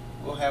areas,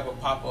 we'll have a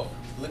pop-up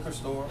liquor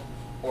store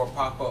or a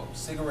pop-up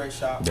cigarette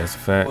shop. That's a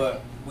fact.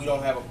 But we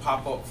don't have a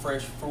pop-up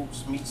fresh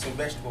fruits, meats, and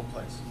vegetable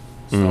place.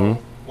 So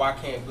why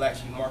can't Black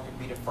Sheep Market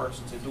be the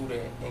first to do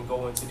that and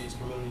go into these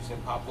communities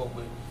and pop up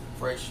with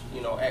fresh,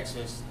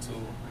 access to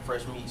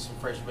fresh meats and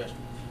fresh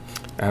vegetables?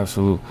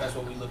 Absolutely. That's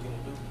what we're looking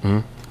to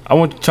do. I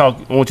want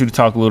you to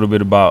talk a little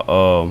bit about,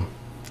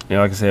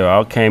 like I said,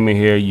 I came in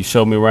here. You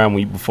showed me around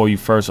before you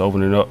first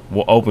opened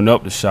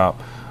up the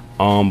shop.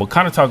 But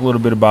kind of talk a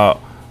little bit about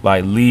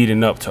like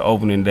leading up to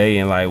opening day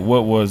and like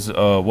what was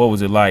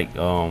it like,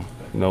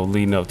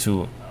 leading up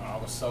to it. I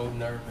was so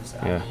nervous.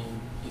 I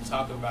mean, you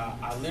talk about,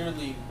 I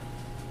literally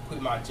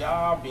quit my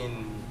job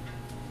in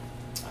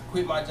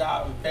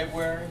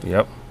February.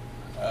 Yep.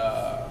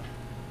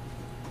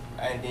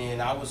 And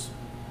then I was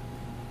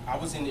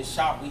in this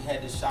shop. We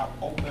had this shop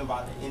open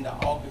by the end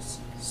of August.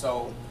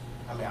 So,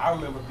 I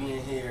remember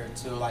being here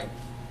till like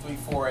 3,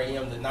 4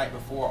 a.m. the night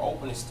before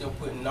opening, still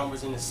putting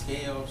numbers in the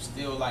scale,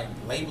 still like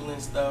labeling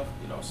stuff,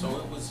 So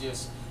it was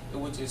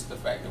just the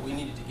fact that we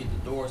needed to get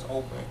the doors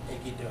open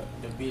and get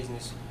the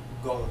business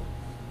going.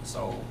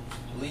 So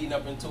leading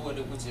up into it,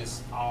 it was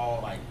just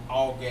all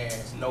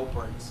gas, no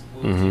brakes.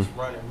 We was just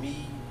running.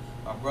 Me,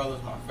 my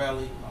brothers, my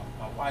family,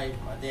 my wife,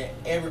 my dad,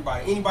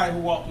 everybody, anybody who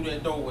walked through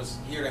that door was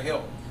here to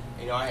help.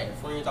 I had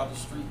friends off the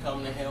street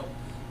coming to help,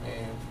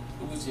 and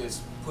it was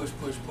just push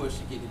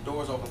to get the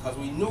doors open, because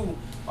we knew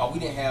we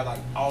didn't have like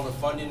all the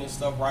funding and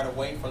stuff right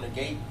away from the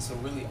gate to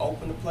really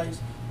open the place.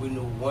 We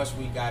knew once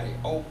we got it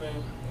open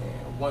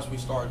and once we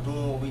started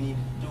doing what we needed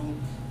to do,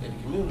 that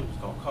the community was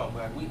gonna come.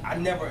 Like I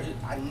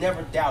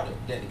never doubted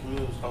that the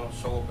community was gonna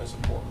show up and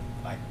support me.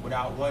 Like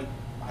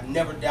I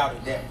never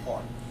doubted that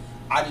part.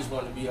 I just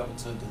wanted to be able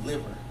to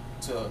deliver,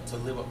 to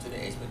live up to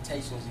their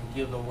expectations and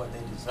give them what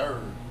they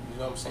deserve. You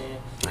know what I'm saying?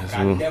 Like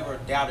I never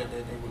doubted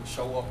that they would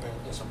show up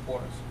and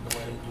support us the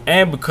way they do.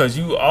 And because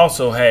you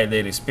also had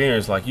that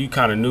experience, like you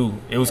kind of knew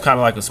it was kind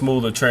of like a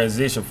smoother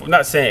transition.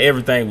 Not saying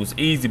everything was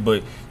easy,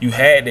 but you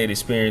had that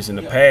experience in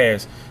the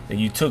past, and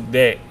you took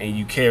that and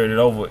you carried it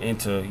over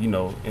into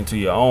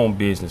your own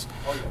business.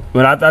 Oh, yeah.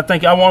 But I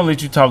think I want to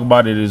let you talk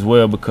about it as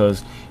well,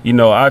 because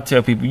I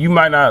tell people you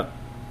might not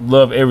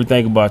love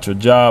everything about your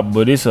job,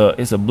 but it's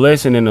a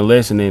blessing and a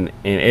lesson in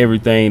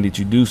everything that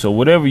you do. So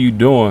whatever you're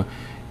doing,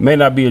 may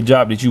not be a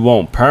job that you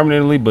want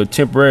permanently, but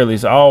temporarily,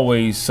 it's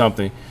always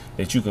something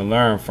that you can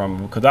learn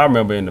from. Because I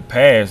remember in the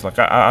past, like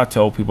I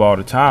told people all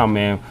the time,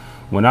 man,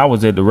 when I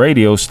was at the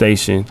radio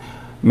station,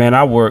 man,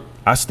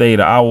 I stayed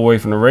an hour away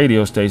from the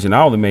radio station.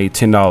 I only made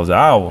 $10 an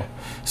hour.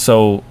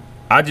 So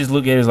I just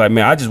look at it as like,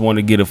 man, I just want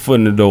to get a foot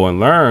in the door and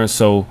learn.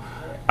 So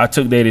I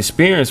took that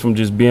experience from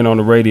just being on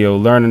the radio,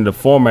 learning the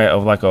format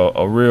of like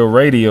a real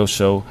radio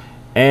show,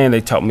 and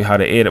they taught me how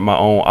to edit my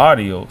own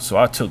audio. So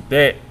I took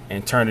that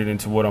and turned it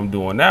into what I'm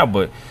doing now.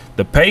 But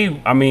the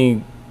pay, I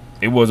mean,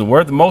 it wasn't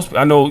worth it. Most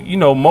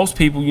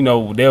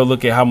people, they'll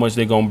look at how much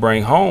they're gonna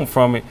bring home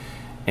from it,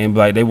 and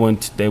like they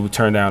would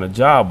turn down a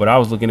job. But I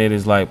was looking at it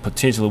as like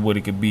potentially what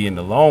it could be in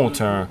the long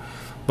term.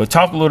 But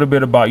talk a little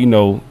bit about,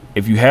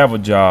 if you have a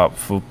job,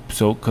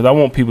 because I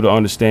want people to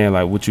understand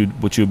like what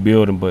you're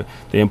building, but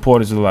the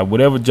importance of like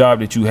whatever job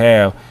that you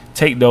have,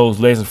 take those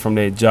lessons from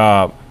that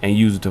job and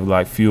use it to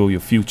like fuel your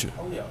future.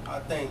 Oh yeah, I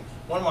think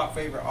one of my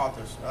favorite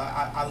authors.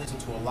 I listen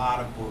to a lot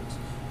of books,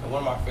 and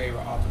one of my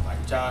favorite authors,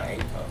 like Jon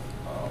Acuff.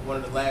 One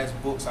of the last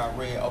books I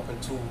read up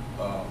until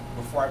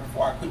before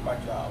I quit my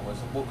job was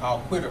a book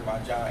called Quitter by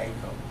Jon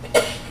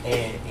Acuff.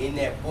 And in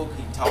that book,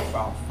 he talked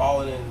about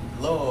falling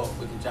in love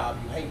with the job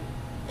you hate.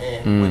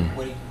 And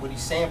what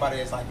he's saying about it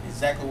is like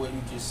exactly what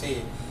you just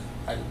said.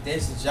 Like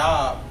this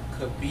job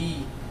could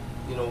be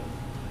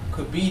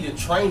the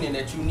training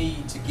that you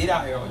need to get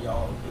out here on your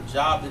own. The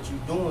job that you're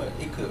doing,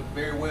 it could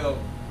very well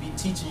be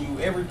teaching you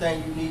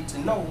everything you need to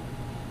know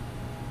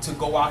to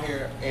go out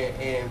here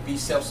and be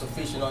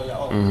self-sufficient on your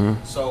own.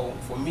 Mm-hmm. So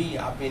for me,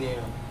 I've been in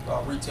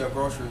retail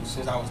grocery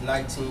since I was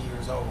 19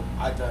 years old.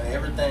 I've done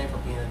everything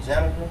from being a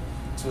janitor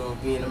to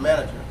being a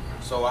manager.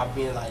 So I've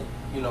been like,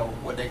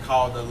 what they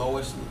call the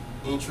lowest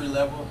entry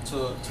level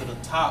to the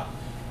top.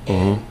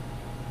 And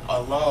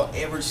along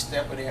every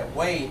step of that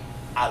way,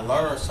 I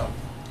learned something.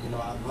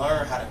 I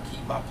learned how to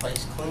keep my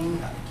place clean,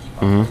 how to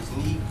keep my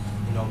place neat,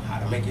 how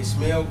to make it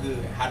smell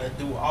good, how to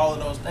do all of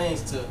those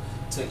things to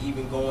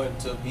even going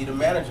to be the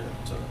manager.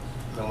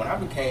 When I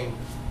became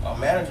a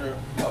manager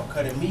of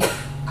cutting meat,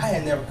 I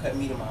had never cut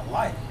meat in my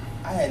life.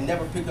 I had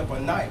never picked up a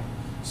knife.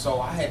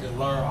 So I had to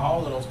learn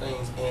all of those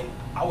things, and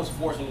I was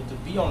fortunate to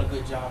be on a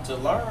good job to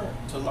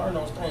learn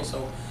those things.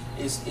 So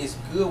it's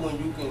good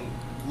when you can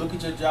look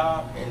at your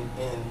job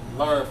and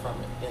learn from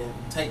it and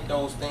take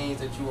those things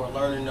that you are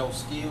learning, those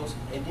skills,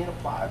 and then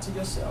apply it to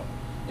yourself.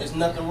 There's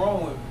nothing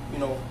wrong with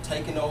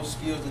taking those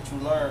skills that you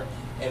learn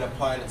and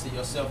applying it to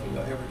yourself in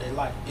your everyday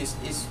life.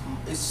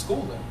 It's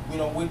schooling.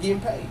 We're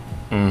getting paid.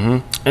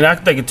 Mm-hmm. And I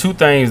think of two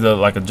things that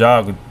like a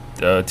job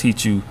could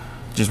teach you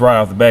just right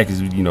off the back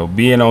is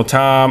being on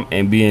time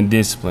and being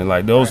disciplined.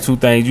 Like those two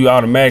things you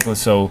automatically.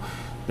 So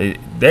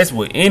that's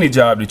with any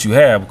job that you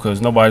have,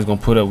 because nobody's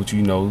gonna put up with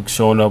you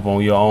showing up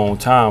on your own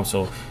time.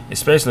 So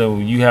especially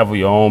when you have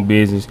your own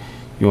business,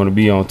 you want to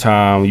be on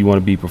time, you want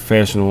to be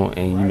professional,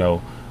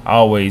 and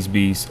always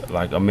be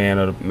like a man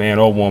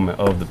or woman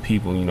of the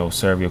people.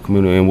 Serve your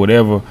community and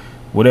whatever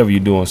you're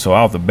doing. So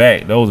off the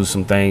bat, those are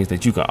some things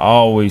that you can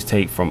always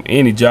take from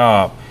any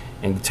job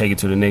and take it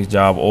to the next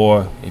job,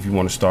 or if you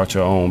want to start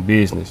your own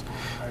business.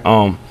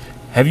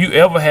 Have you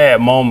ever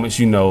had moments,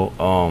 and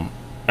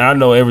I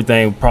know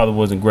everything probably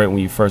wasn't great when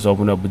you first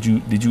opened up, but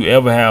did you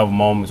ever have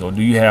moments, or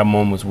do you have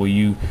moments where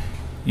you're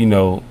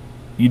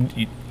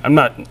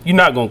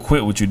not gonna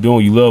quit what you're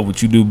doing, you love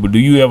what you do, but do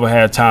you ever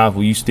have times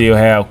where you still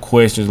have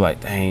questions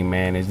like, dang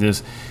man, is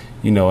this,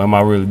 am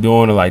I really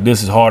doing it? Like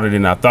this is harder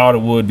than I thought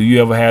it would. Do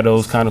you ever have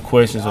those kind of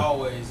questions? It's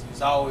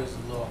always a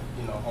little,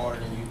 harder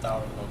than you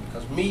thought it would.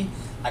 Because me,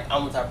 like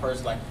I'm the type of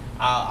person like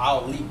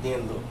I'll leap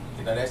then look.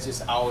 That's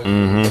just always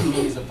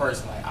me as a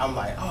person. Like I'm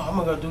like, oh, I'm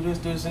gonna go do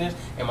this, and this,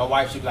 and my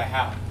wife she'd be like,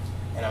 how?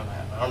 And I'm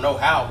like, I don't know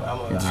how,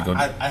 but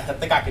I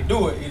think I can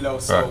do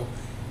it, So,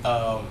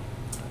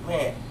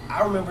 man,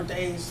 I remember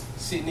days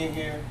sitting in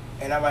here,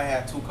 and I might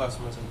have 2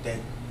 customers a day,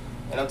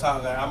 and I'm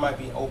talking, I might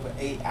be open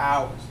 8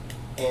 hours,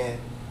 and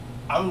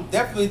I'm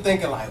definitely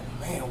thinking like,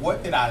 man,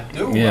 what did I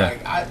do? Yeah.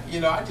 Like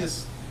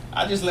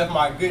I just left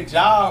my good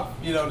job,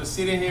 to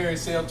sit in here and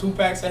sell 2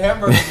 packs of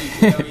hamburgers,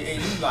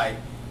 and you like.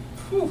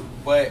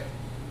 But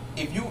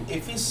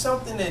if it's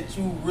something that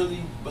you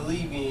really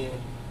believe in,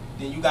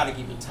 then you got to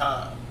give it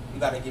time. You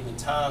got to give it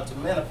time to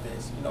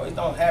manifest. It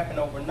don't happen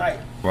overnight.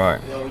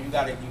 Right. You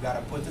got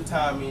to put the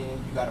time in.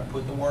 You got to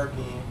put the work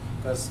in,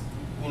 because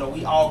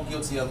we all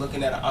guilty of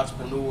looking at an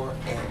entrepreneur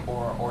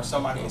or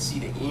somebody and see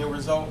the end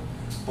result,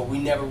 but we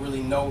never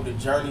really know the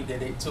journey that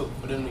they took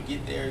for them to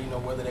get there.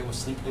 Whether they were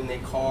sleeping in their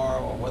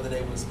car or whether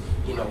they was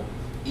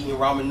eating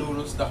ramen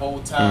noodles the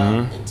whole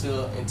time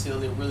until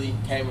it really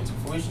came into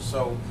fruition.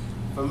 So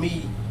for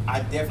me,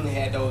 I definitely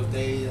had those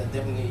days. I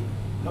definitely,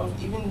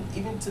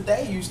 even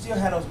today, you still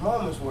have those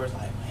moments where it's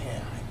like,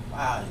 man, like,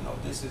 wow,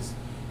 this is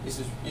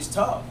it's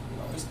tough.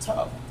 It's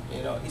tough.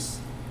 It's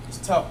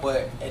tough.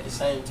 But at the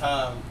same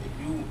time,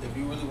 if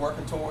you really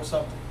working towards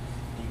something,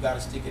 you got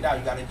to stick it out.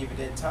 You got to give it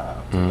that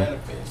time to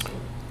manifest.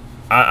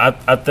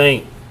 I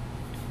think.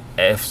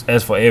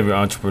 As for every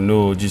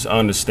entrepreneur, just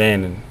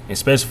understanding,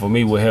 especially for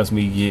me, what helps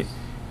me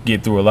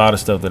get through a lot of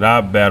stuff that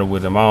I battle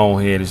with in my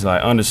own head is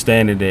like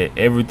understanding that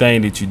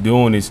everything that you're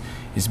doing is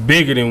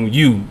bigger than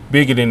you,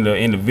 bigger than the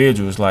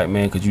individual. It's like,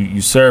 man, because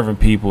you serving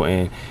people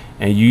and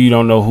you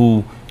don't know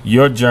who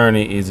your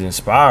journey is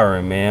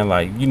inspiring, man.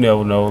 Like, you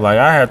never know. Like,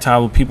 I have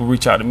times when people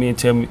reach out to me and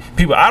tell me,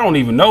 people I don't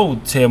even know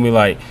tell me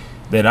like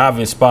that I've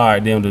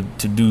inspired them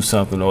to do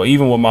something. Or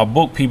even with my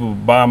book, people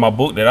buy my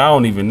book that I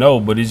don't even know,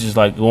 but it's just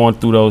like going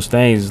through those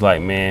things. It's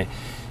like, man,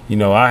 you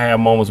know, I have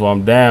moments where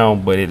I'm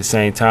down, but at the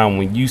same time,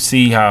 when you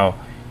see how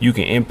you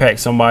can impact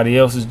somebody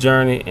else's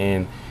journey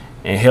and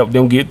help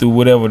them get through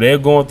whatever they're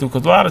going through,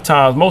 because a lot of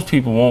times most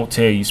people won't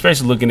tell you,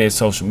 especially looking at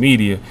social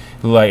media,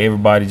 like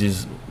everybody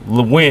just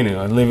winning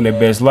or living their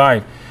best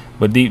life,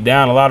 but deep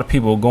down a lot of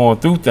people are going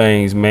through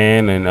things,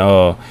 man,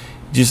 and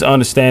just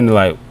understanding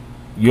like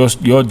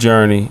your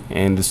journey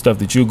and the stuff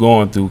that you're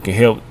going through can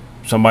help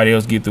somebody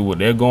else get through what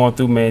they're going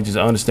through, man. Just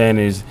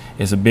understanding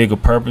it's a bigger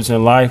purpose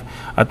in life.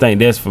 I think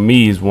that's, for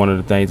me, is one of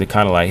the things that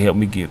kind of like helped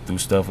me get through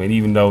stuff. And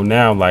even though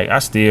now, like, I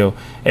still,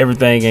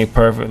 everything ain't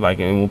perfect, like,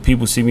 and when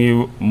people see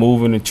me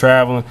moving and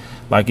traveling,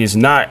 like, it's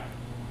not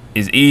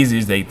as easy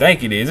as they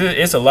think it is.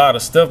 It's a lot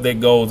of stuff that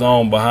goes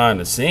on behind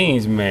the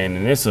scenes, man,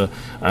 and it's a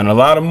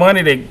lot of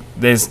money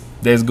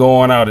that's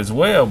going out as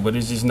well. But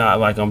it's just not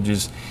like I'm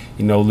just,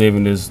 you know,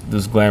 living this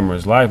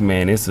glamorous life,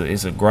 man. It's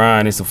a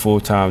grind. It's a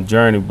full-time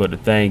journey. But the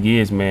thing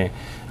is, man,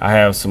 I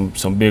have some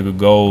bigger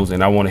goals,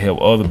 and I want to help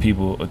other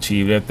people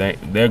achieve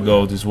their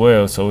goals as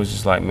well. So it's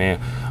just like, man,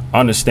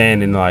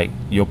 understanding like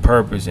your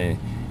purpose and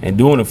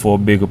doing it for a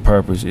bigger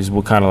purpose is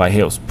what kind of like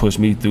helps push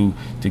me through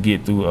to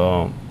get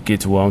to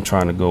where I'm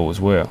trying to go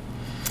as well.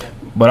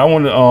 But I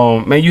want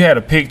to, man, you had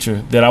a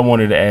picture that I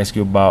wanted to ask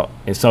you about,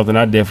 and something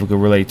I definitely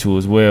could relate to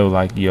as well.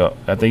 Like,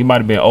 I think it might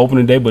have been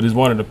opening day, but it's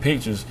one of the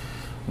pictures.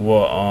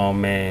 Well,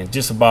 man,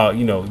 just about,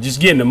 you know, just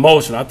getting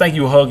emotional. I think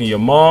you were hugging your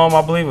mom,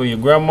 I believe, or your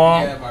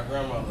grandma. Yeah, my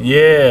grandmother.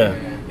 Yeah.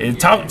 And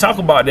talk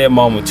about that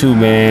moment too,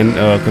 man,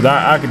 because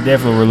I could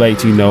definitely relate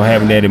to, you know,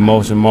 having that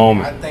emotional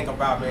moment. I think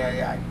about,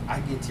 man, I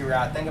get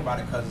teary-eyed. I think about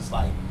it because it's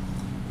like,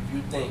 if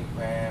you think,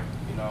 man,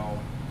 you know,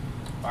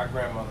 my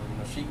grandmother, you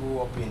know, she grew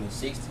up in the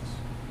 60s,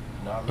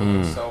 you know what I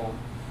mean? So,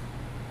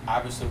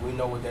 obviously, we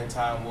know what that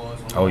time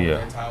was. We know what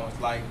that time was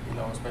like, you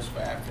know, especially for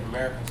African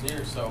Americans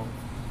here. So,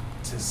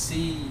 to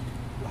see,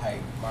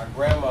 like, my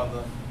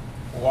grandmother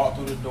walk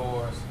through the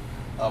doors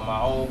of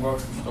my own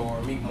grocery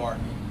store, meat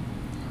market,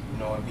 you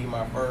know, and be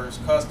my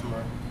first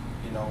customer,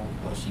 you know,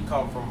 when she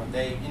come from a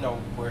day, you know,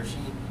 where she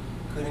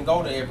couldn't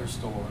go to every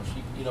store.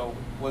 She, you know,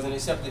 wasn't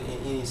accepted in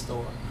any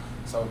store.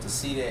 So to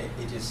see that,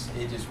 it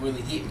just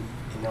really hit me.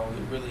 You know,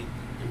 it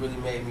really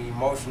made me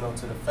emotional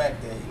to the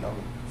fact that, you know,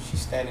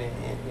 she's standing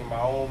in my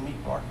own meat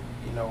market,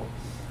 you know,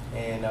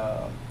 and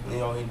you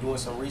know, in doing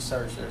some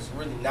research, there's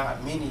really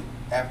not many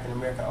African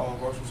American owned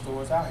grocery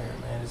stores out here,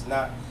 man. It's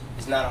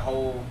not a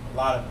whole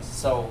lot of us.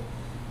 So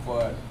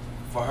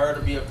for her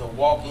to be able to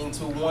walk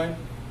into one,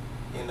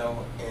 you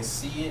know, and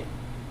see it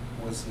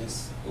was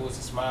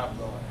just mind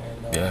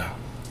blowing.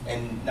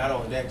 And not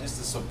only that, just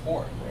the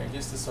support, man,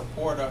 just the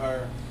support of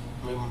her.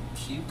 I mean,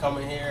 she'd come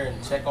in here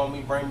and check on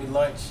me, bring me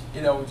lunch,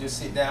 you know, just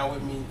sit down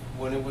with me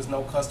when there was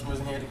no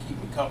customers in here to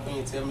keep me company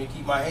and tell me to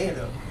keep my head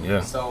up.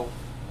 Yeah. So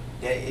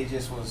it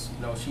just was,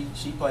 you know,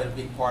 she played a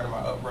big part of my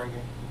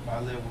upbringing. I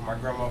lived with my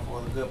grandma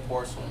for a good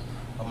portion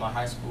of my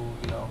high school,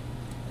 you know,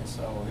 and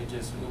so it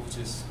was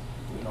just,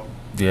 you know,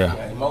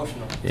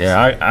 emotional.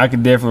 Yeah, I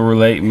could definitely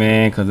relate,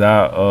 man, because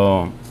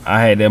I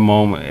had that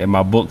moment at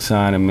my book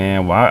signing,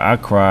 man, where I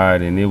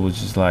cried, and it was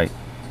just like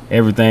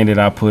everything that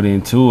I put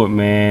into it,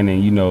 man,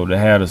 and, you know, to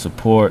have the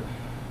support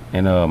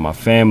and my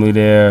family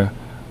there.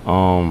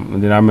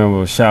 And then I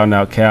remember shouting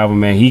out Calvin,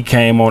 man. He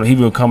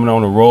was coming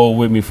on the road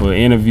with me for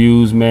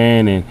interviews,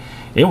 man, and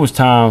it was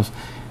times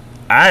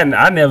I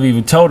never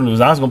even told him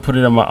I was gonna put it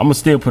in I'm gonna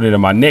still put it in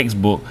my next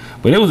book.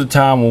 But it was a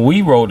time when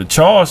we rode to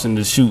Charleston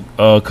to shoot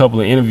a couple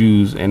of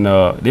interviews, and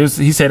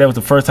he said that was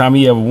the first time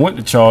he ever went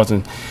to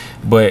Charleston.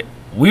 But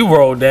we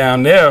rode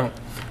down there,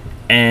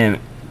 and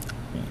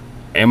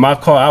in my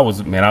car, I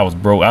was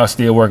broke. I was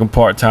still working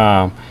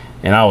part-time,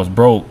 and I was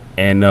broke.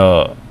 And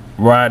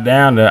ride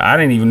down there, I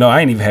didn't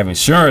even have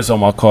insurance on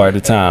my car at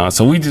the time.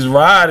 So we just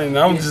riding, and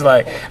I'm just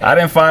like, I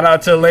didn't find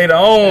out till later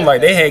on,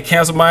 like they had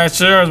canceled my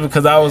insurance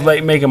because I was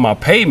late making my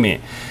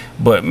payment.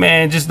 But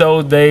man, just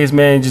those days,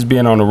 man, just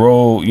being on the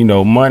road, you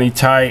know, money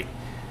tight,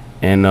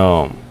 and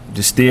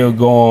just still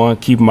going,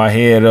 keeping my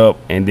head up,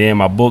 and then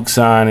my book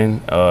signing,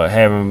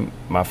 having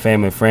my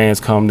family and friends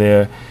come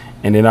there.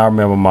 And then I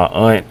remember my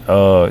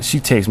aunt, she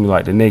texted me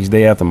like the next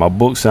day after my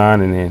book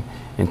signing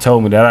and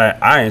told me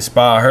that I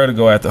inspired her to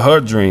go after her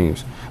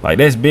dreams. Like,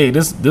 that's big.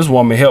 This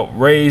woman helped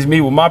raise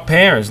me with my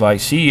parents.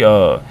 Like, she,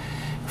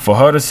 for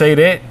her to say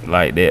that,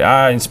 like, that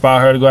I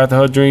inspired her to go after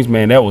her dreams,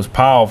 man, that was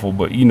powerful.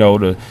 But, you know,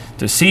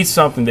 to see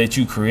something that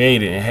you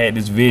created and had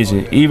this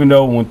vision, even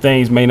though when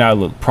things may not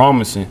look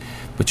promising,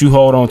 but you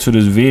hold on to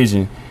this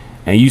vision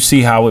and you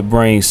see how it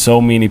brings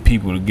so many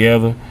people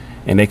together,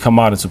 and they come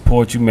out and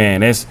support you,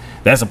 man,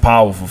 that's a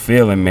powerful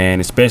feeling,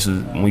 man,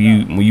 especially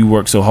when you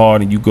work so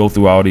hard and you go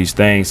through all these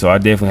things. So I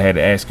definitely had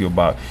to ask you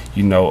about,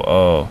 you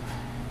know,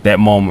 that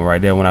moment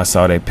right there when I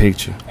saw that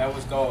picture. That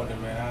was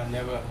golden, man.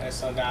 That's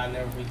something I'll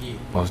never forget.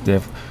 Most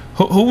definitely.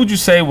 Who would you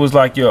say was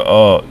like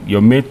your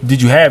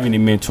did you have any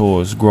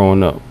mentors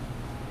growing up?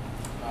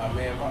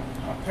 Man,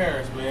 my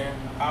parents, man.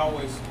 I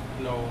always,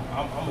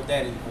 I'm a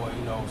daddy's boy,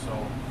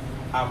 so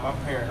my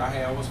parents,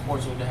 I was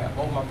fortunate to have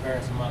both my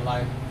parents in my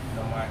life,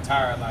 my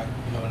entire life,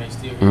 and they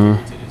still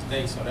here to this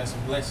day, so that's a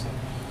blessing.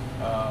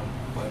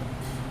 But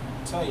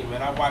I'm telling you,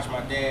 man, I watched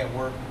my dad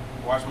work,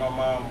 watched my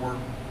mom work,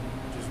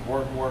 just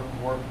work,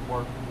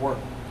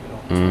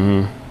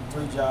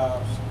 3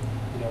 jobs,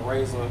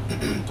 raising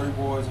 3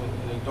 boys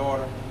and a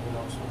daughter,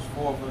 so it's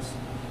 4 of us.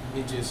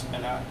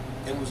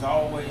 It was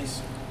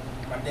always,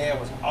 my dad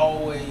was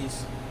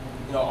always,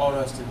 on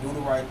us to do the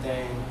right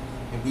thing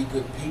and be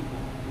good people,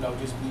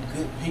 just be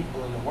good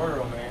people in the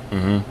world,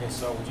 man. And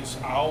so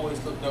I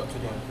always looked up to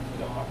them.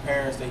 My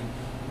parents, they,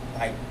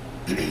 like,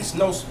 it's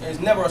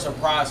never a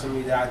surprise to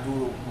me that I do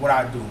what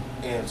I do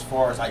as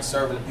far as like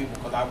serving the people,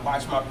 because I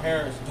watched my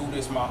parents do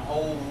this my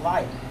whole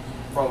life.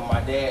 From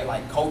my dad,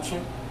 like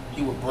coaching,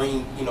 he would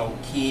bring,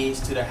 kids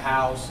to the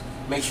house,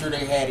 make sure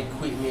they had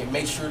equipment,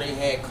 make sure they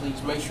had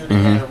cleats, make sure they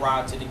had a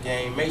ride to the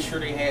game, make sure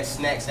they had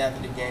snacks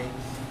after the game.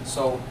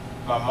 So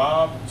my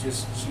mom, she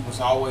was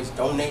always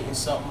donating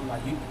something.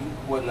 Like you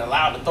wasn't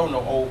allowed to throw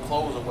no old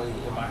clothes away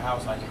in my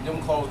house. Like if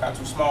them clothes got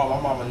too small, my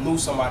mama knew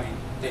somebody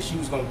that she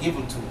was gonna give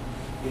them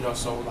to.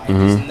 So like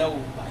there's no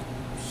like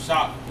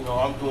shock.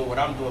 I'm doing what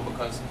I'm doing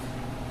because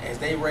as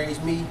they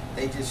raised me,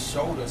 they just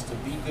showed us to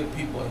be good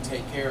people and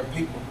take care of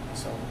people.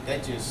 So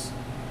that just,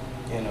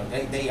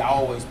 they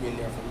always been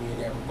there for me in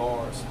that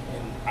regards,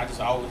 and I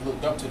just always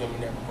looked up to them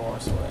in that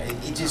regard. So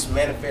it just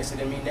manifested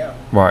in me now.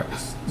 Right.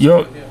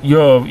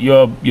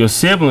 Your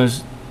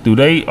siblings, are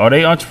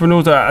they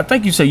entrepreneurs? I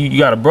think you said you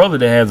got a brother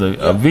that has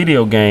a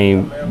video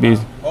game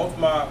business. Both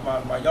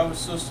my younger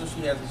sister,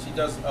 she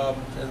does a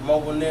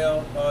mobile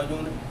nail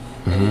unit.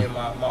 And then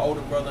my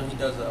older brother, he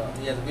has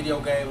a video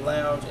game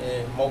lounge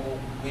and mobile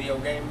video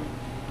gaming,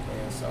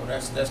 and so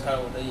that's kind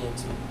of what they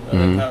into. That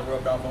kind of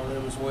rubbed off on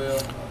them as well.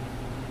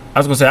 I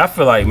was gonna say, I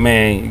feel like,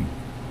 man,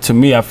 to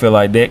me, I feel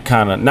like that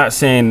kind of, not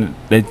saying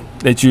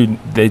that you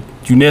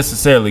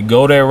necessarily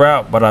go that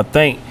route, but I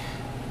think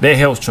that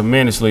helps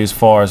tremendously as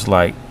far as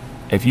like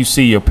if you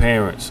see your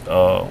parents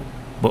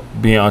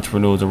being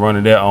entrepreneurs and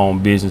running their own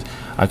business.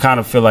 I kind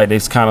of feel like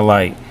that's kind of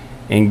like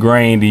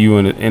ingrained to you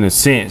in a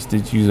sense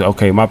that you,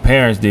 okay, my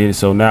parents did it,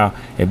 so now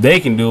if they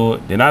can do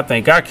it, then I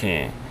think I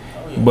can.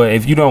 But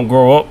if you don't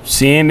grow up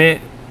seeing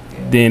it,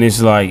 then it's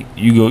like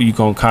you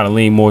gonna kind of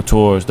lean more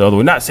towards the other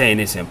way. Not saying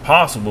it's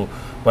impossible,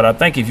 but I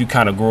think if you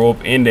kind of grow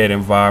up in that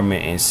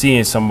environment and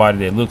seeing somebody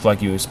that looks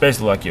like you,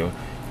 especially like your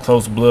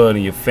close blood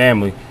and your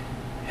family,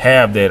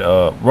 have that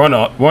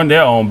run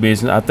their own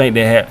business, I think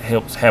that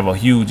helps have a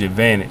huge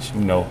advantage,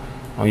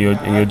 on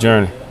your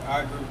journey.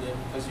 I agree with that,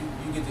 because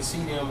you get to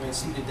see them and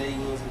see the day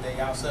ins and day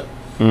outs of it.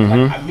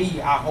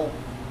 I hope,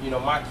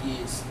 my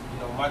kids,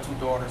 my 2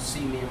 daughters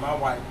see me and my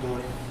wife doing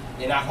it,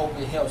 and I hope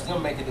it helps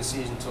them make a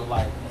decision to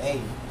like, hey,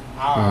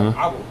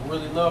 I would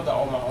really love to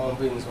own my own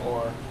business,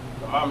 or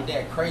my mom and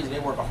dad crazy, they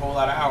work a whole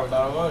lot of hours,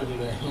 I don't want to do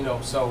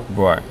that, so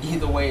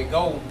either way it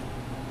go,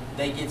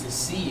 they get to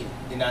see it,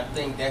 and I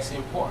think that's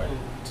important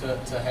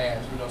to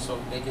have, so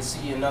they can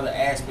see another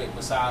aspect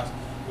besides,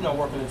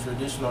 working a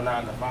traditional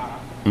 9 to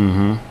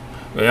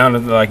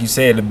 5. Like you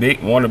said,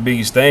 one of the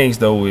biggest things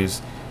though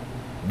is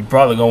you're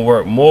probably gonna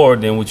work more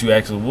than what you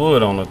actually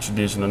would on a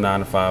traditional 9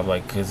 to 5,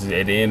 like, because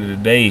at the end of the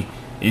day,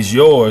 it's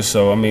yours.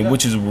 So I mean,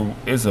 which is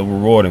it's a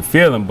rewarding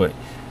feeling, but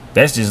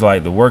that's just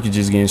like the work is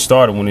just getting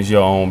started when it's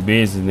your own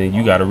business. Then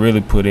you got to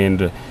really put in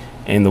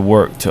the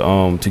work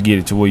to get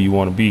it to where you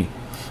want to be. It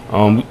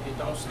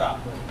don't stop,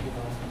 but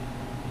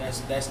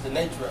that's the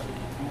nature of it.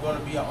 If you want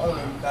to be an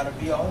owner, you got to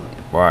be an owner.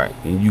 Right,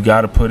 and you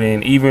got to put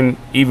in even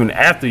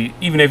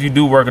if you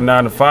do work a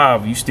 9 to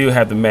 5, you still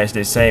have to match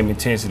that same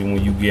intensity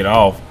when you get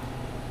off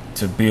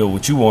to build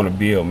what you want to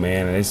build,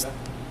 man.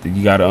 And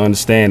you got to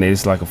understand that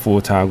it's like a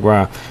full-time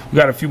grind. We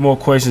got a few more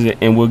questions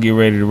and we'll get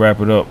ready to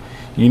wrap it up.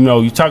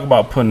 You talk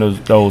about putting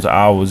those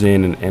hours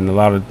in and a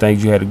lot of the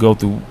things you had to go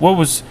through. What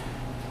was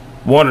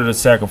one of the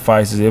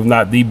sacrifices, if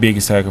not the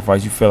biggest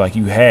sacrifice, you feel like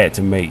you had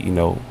to make,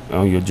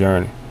 on your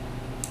journey?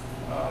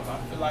 I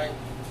feel like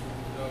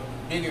the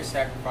biggest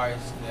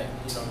sacrifice that,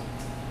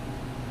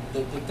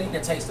 the thing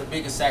that takes the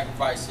biggest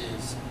sacrifice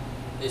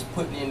is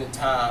putting in the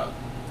time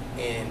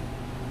and,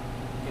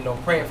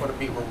 praying for the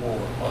big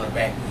reward on the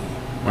back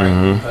end,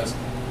 right? Because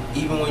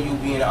even when you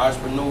be an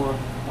entrepreneur,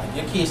 like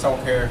your kids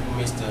don't care if you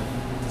missed the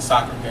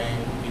soccer game,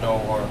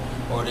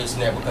 or this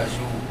and that, because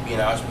you be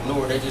an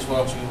entrepreneur. They just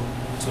want you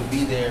to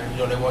be there.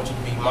 They want you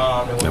to be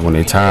mom. They want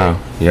their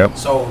time. Yep.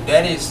 So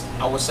that is,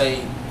 I would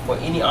say, for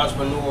any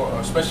entrepreneur, or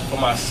especially for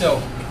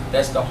myself,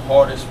 that's the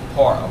hardest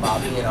part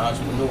about being an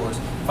entrepreneur, is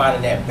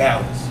finding that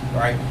balance,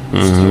 right?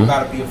 You still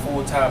got to be a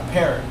full-time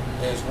parent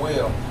as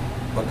well,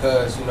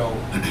 because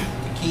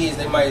the kids,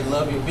 they might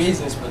love your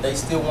business, but they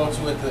still want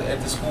you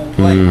at the school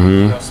play.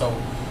 So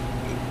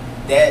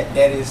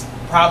that is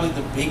probably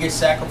the biggest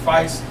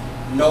sacrifice,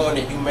 knowing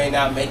that you may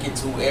not make it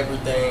to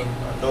everything,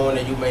 or knowing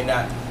that you may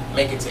not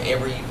make it to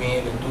every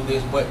event and do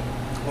this, but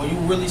when you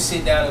really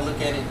sit down and look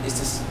at it, it's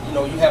just, you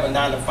know, you have a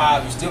 9 to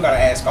 5, you still got to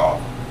ask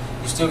off.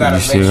 You still got to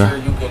make sure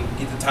you can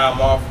get the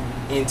time off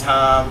in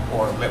time,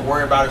 or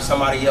worry about if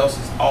somebody else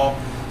is off.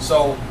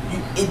 So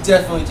it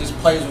definitely just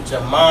plays with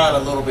your mind a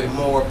little bit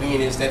more,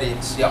 being is that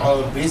it's your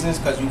own business,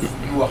 because you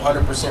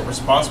 100%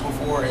 responsible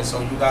for it, and so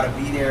you got to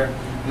be there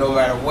no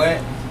matter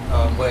what.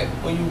 But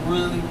when you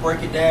really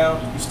break it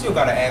down, you still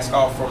got to ask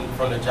off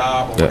from the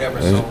job or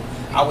whatever. So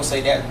I would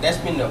say that's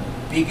been the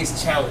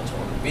biggest challenge,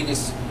 or the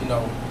biggest, you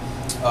know,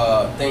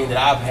 thing that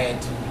I've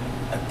had to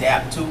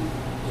adapt to,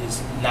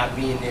 is not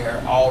being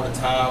there all the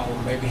time,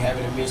 or maybe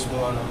having to miss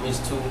one or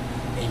miss two.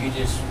 And you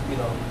just, you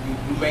know,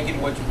 you make it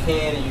what you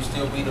can, and you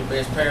still be the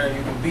best parent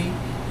you can be,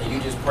 and you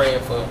just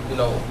praying for, you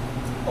know,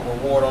 a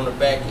reward on the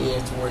back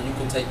end to where you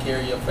can take care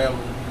of your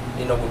family,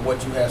 you know, with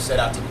what you have set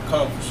out to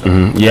become, for sure.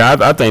 Mm-hmm. Yeah,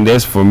 I think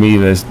that's, for me,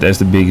 that's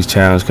the biggest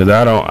challenge, because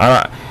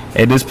I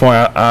at this point,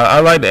 I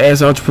like to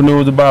ask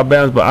entrepreneurs about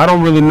balance, but I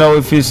don't really know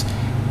if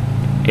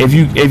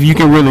you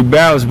can really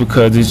balance,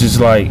 because it's just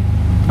like,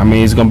 I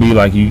mean, it's gonna be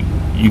like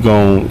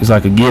it's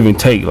like a give and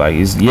take. Like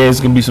it's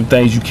gonna be some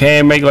things you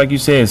can make, like you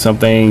said, some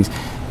things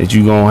that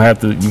you're gonna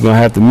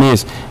have to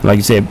miss. Like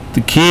you said,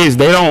 the kids,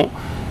 they don't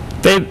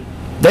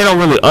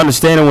really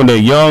understand it when they're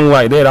young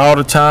like that all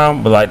the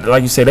time. But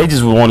like you said, they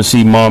just want to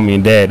see mommy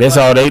and dad. That's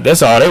all they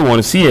want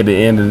to see at the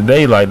end of the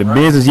day. Like the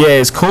business, yeah,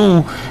 it's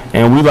cool,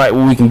 and we like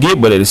what we can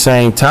get, but at the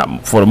same time,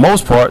 for the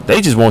most part,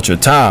 they just want your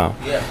time.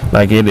 Yeah.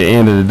 Like at the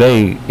end of the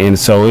day, and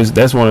so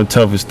that's one of the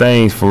toughest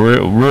things for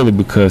real, really,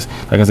 because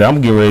like I said,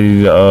 I'm getting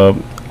ready to.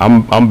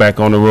 I'm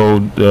back on the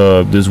road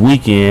this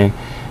weekend,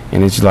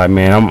 and it's just like,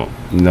 man,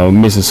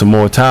 I'm missing some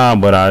more time,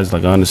 but I just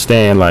like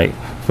understand, like,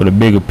 for the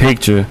bigger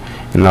picture.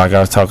 And like I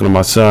was talking to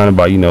my son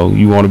about, you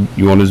want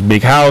this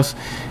big house,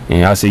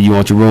 and I said, you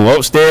want your room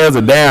upstairs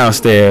or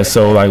downstairs?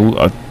 So like we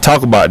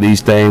talk about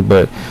these things,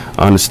 but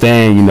I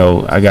understand,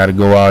 I got to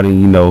go out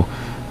and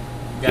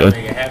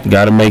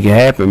got to make it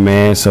happen,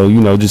 man. So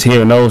just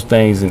hearing those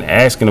things and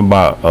asking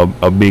about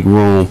a big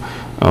room.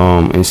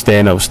 And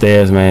staying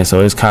upstairs, man.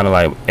 So it's kind of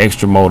like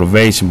extra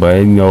motivation, but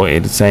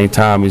at the same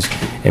time,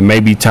 it may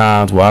be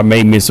times where I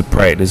may miss a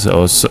practice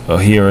or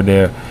here or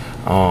there.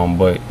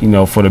 But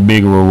for the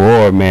bigger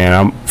reward,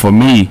 man, for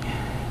me,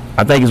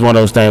 I think it's one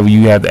of those things where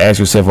you have to ask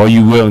yourself, are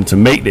you willing to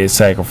make that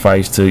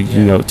sacrifice to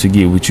to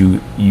get what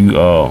you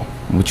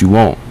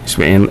want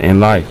in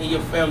life? In your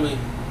family,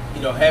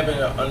 having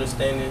an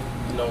understanding,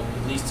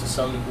 at least to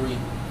some degree,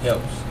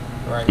 helps,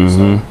 right?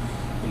 Mm-hmm. So,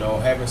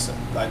 having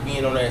like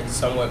being on that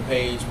somewhat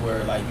page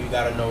where like you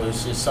gotta know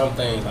it's just some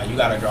things like you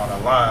gotta draw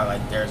the line.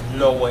 Like there's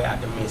no way I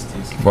can miss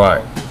this.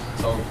 Right.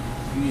 So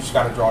you just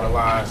gotta draw the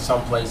line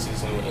some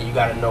places, and you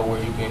gotta know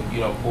where you can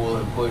pull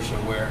and push,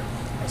 and where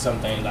some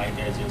things like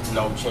there's just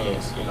no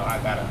chance. I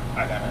gotta.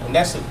 And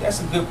that's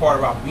a good part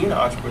about being an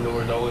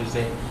entrepreneur though, is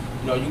that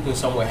you can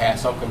somewhat have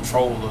some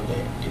control of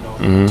that.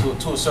 Mm-hmm.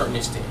 to a certain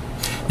extent.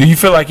 Do you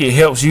feel like it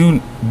helps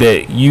you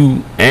that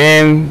you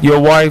and your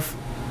wife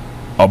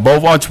are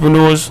both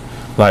entrepreneurs,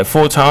 like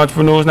full-time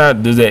entrepreneurs now?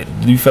 Do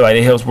you feel like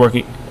it helps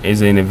working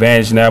is an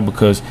advantage now,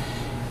 because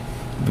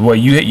the way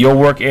your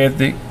work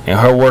ethic and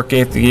her work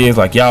ethic is,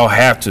 like, y'all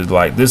have to,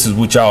 like, this is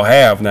what y'all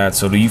have now.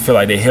 So do you feel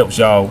like that helps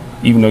y'all,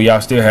 even though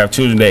y'all still have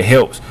children, that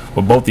helps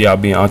with both of y'all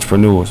being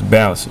entrepreneurs,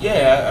 balancing?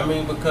 Yeah, I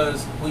mean,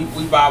 because we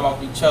vibe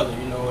off each other,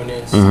 and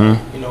it's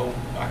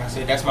like I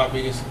said, that's my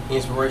biggest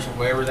inspiration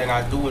for everything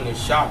I do in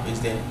this shop, is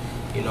that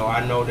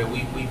I know that we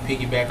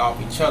piggyback off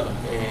each other,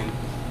 and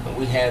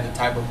we have the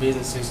type of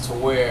businesses to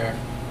where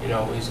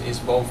it's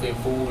both in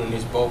food and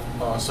it's both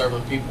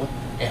serving people,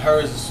 and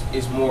hers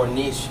is more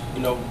niche,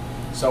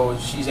 so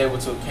she's able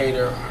to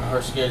cater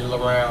her schedule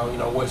around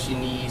what she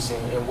needs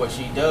and what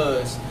she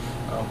does,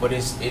 but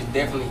it's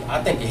definitely,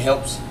 I think it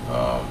helps.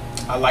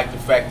 I like the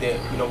fact that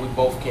we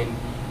both can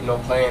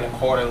plan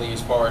accordingly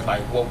as far as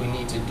like what we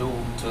need to do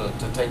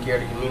to take care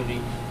of the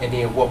community, and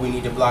then what we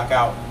need to block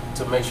out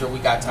to make sure we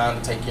got time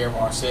to take care of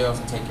ourselves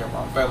and take care of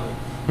our family.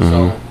 Mm-hmm.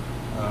 So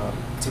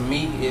to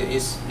me,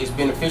 it's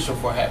beneficial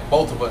for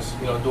both of us,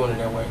 doing it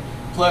that way.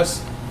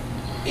 Plus,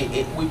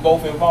 we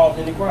both involved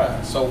in the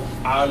grind, so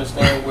I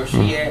understand where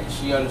she at,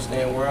 she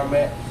understands where I'm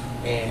at,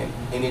 and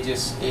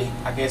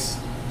I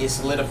guess it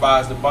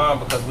solidifies the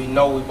bond, because we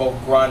know we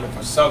both grinding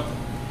for something,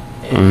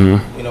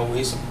 and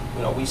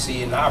Mm-hmm. we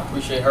see it, and I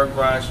appreciate her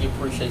grind, she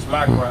appreciates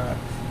my grind,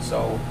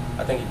 so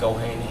I think it go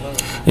hand in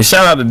hand. And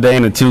shout out to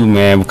Dana too,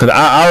 man, because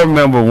I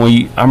remember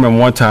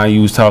one time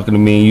you was talking to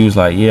me and you was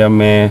like, yeah,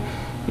 man,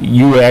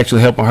 you were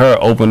actually helping her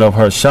open up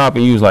her shop,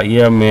 and you was like,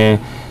 yeah, man,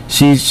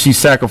 she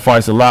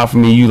sacrificed a lot for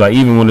me. You like,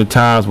 even when the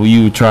times where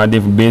you were trying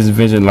different business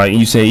ventures, like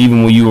you said,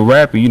 even when you were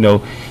rapping,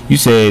 you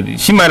said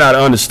she might not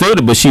have understood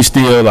it, but she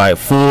still like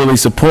fully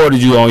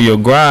supported you on your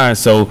grind.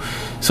 So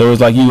it's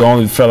like you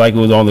only felt like it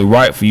was only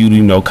right for you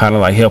to kind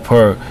of like help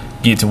her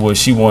get to where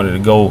she wanted to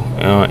go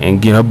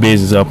and get her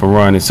business up and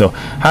running. So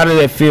how did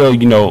that feel,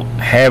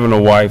 having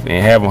a wife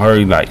and having her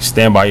like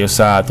stand by your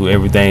side through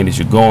everything that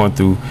you're going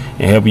through,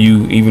 and helping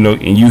you,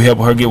 and you help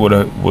her get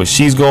what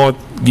she's going,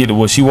 get to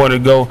where she wanted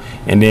to go,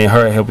 and then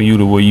her helping you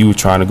to where you were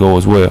trying to go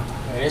as well?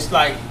 and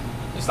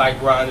it's like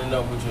grinding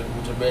up with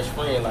your best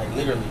friend, like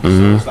literally.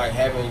 Mm-hmm. So it's like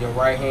having your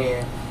right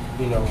hand,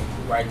 you know,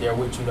 right there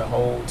with you the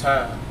whole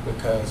time.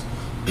 Because,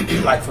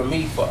 like for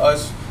me, for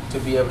us to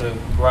be able to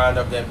grind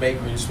up that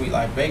bakery, the Sweet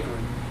Life Bakery,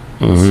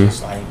 it's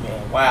just like,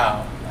 man,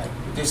 wow, like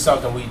this is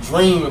something we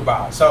dreamed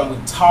about, something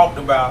we talked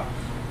about.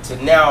 To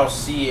now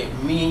see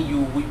it, me and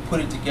you, we put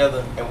it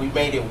together and we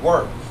made it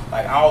work.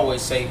 Like I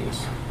always say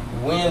this,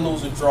 win,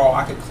 lose, or draw,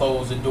 I could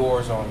close the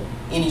doors on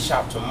any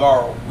shop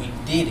tomorrow. We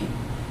did it,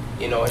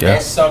 you know, and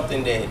that's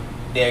something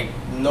that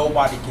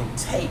nobody can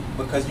take,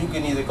 because you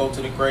can either go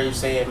to the grave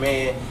saying,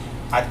 man,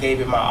 I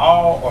gave it my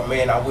all, or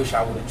man, I wish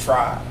I would have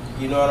tried.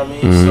 You know what I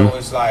mean? So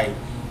it's like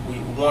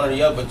one or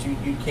the other, but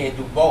you can't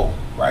do both,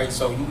 right?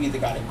 So you either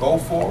got to go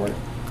for it,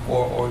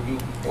 or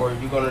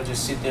you're gonna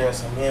just sit there and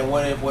say, man,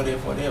 what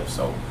if?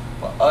 So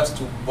for us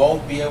to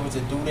both be able to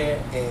do that,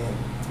 and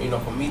you know,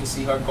 for me to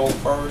see her go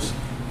first,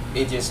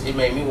 it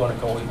made me want to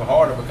go even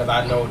harder, because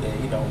I know that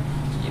you know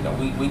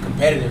we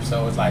competitive.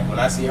 So it's like when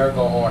I see her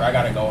go hard, I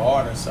gotta go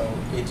harder. So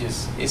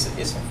it's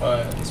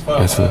fun for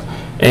us.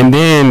 And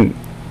then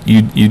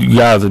you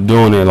guys are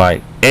doing it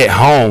like at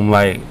home,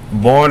 like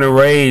born and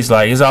raised.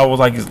 Like it's always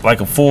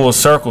like a full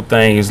circle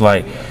thing. It's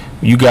like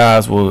you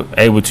guys were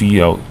able to, you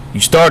know, you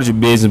started your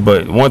business,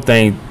 but one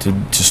thing to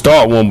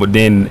start one, but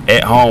then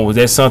at home, was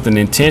that something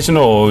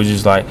intentional, or was it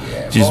just like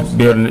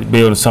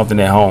building something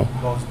at home?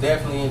 Most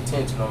definitely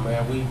intentional,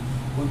 man. We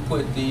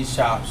put these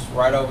shops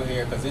right over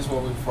here because this is where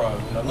we're from.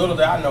 You know, little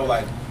did I know,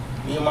 like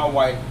me and my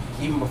wife,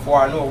 even before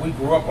I knew it, we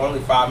grew up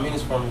only 5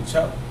 minutes from each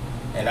other,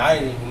 and I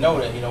didn't even know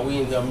that. You know, we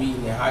ended up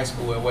meeting in high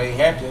school at Wade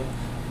Hampton,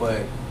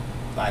 but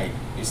like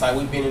it's like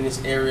we've been in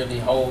this area the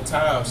whole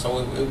time, so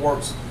it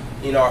works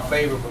in our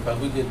favor because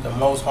we get the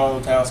most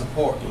hometown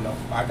support. You know,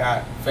 I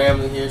got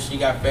family here, she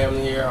got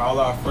family here, all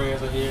our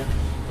friends are here,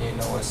 you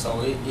know, and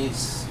so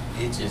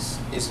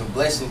it's a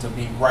blessing to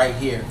be right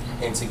here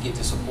and to get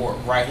the support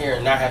right here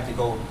and not have to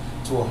go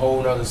to a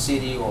whole nother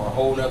city or a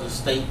whole nother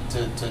state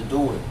to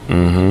do it. We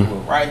do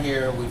it right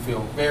here. We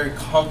feel very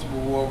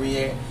comfortable where we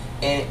at,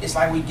 and it's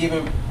like we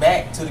giving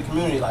back to the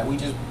community. Like we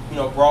just, you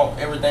know, brought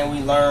everything we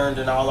learned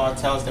and all our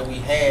talents that we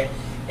had,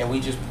 and we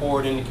just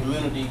poured in the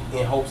community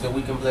in hopes that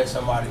we can bless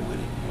somebody with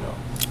it, you know.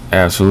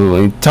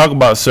 Absolutely. Talk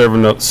about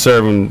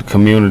serving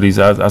communities.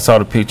 I saw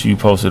the picture you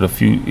posted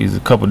a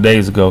couple of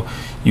days ago.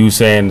 You were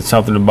saying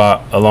something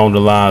about along the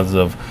lines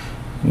of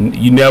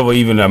you never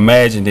even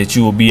imagined that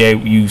you would be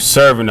you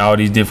serving all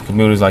these different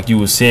communities, like you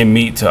would send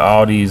meat to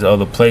all these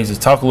other places.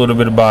 Talk a little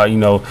bit about, you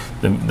know,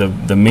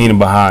 the meaning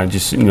behind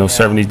just, you know,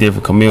 serving these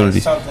different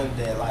communities. That's something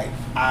that like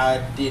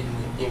I didn't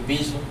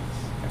envision.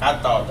 I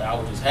thought that I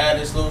would just have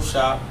this little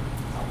shop.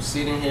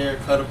 Sit in here,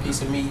 cut a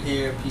piece of meat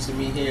here,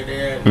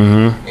 there,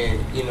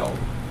 and you know,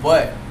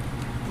 but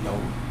you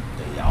know,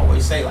 they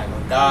always say like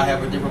when God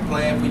have a different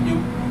plan for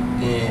you,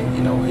 then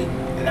you know,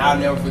 and I'll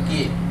never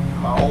forget.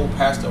 My old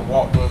pastor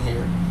walked in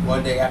here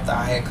one day after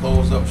I had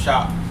closed up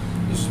shop.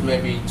 This was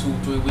maybe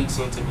 2-3 weeks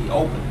into me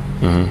opening,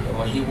 and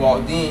when he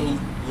walked in,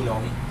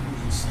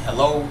 he said,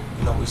 hello,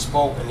 you know, we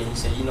spoke, and then he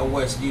said, you know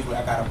what, excuse me,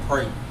 I gotta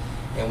pray.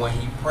 And when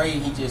he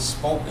prayed, he just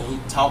spoke and he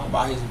talked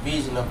about his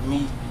vision of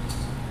me,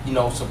 you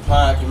know,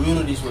 supplying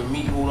communities with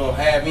meat who don't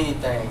have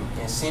anything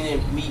and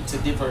sending meat to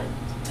different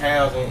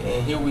towns,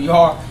 and here we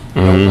are,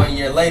 you know, 1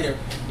 year later,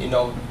 you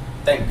know,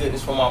 thank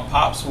goodness for my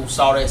pops who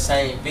saw that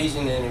same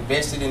vision and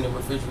invested in the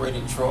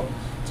refrigerated truck.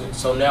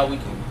 So now we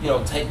can, you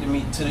know, take the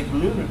meat to the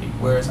community,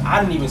 whereas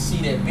I didn't even see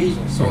that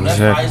vision. So that's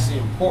why it's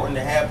important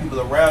to have people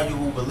around you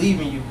who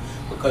believe in you,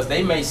 because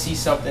they may see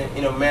something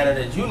in a manner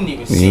that you didn't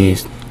even see.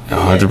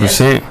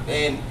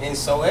 100%. And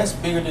so that's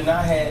bigger than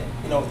I had,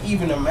 you know,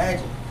 even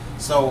imagined.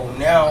 So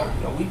now,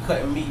 you know, we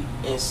cutting meat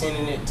and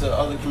sending it to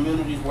other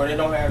communities where they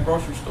don't have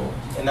grocery stores,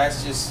 and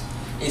that's just,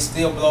 it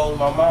still blows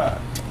my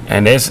mind.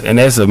 And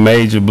that's a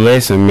major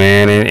blessing,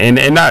 man.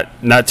 And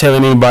not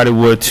telling anybody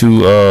what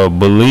to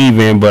believe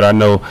in, but I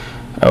know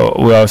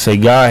we all say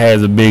God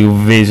has a bigger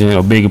vision,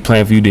 a bigger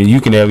plan for you than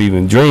you can ever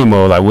even dream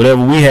of. Like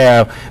whatever we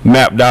have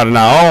mapped out in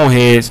our own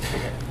heads,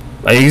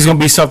 like it's gonna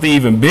be something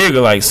even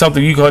bigger, like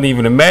something you couldn't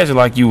even imagine.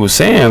 Like you were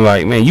saying,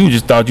 like man, you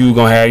just thought you were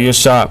gonna have your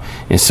shop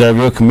and serve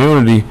your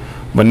community.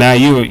 But now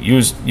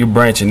you're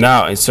branching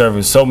out and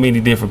serving so many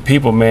different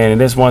people, man.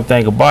 And that's one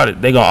thing about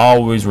it. They're gonna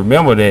always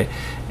remember that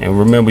and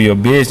remember your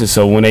business.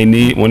 So when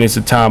it's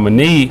a time of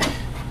need,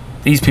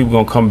 these people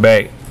gonna come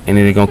back, and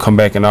then they're gonna come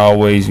back and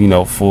always, you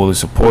know, fully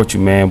support you,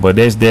 man. But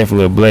that's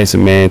definitely a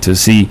blessing, man, to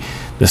see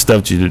the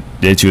stuff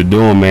that you're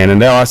doing, man. And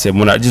now I said,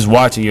 when I just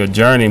watching your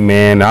journey,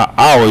 man, I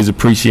always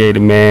appreciate it,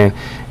 man.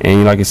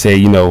 And like I said,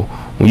 you know,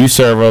 when you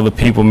serve other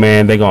people,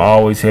 man, they're gonna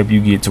always help you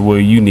get to where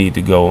you need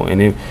to go.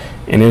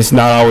 And it's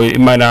not always, it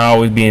might not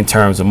always be in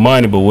terms of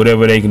money, but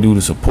whatever they can do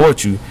to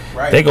support you,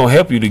 they're gonna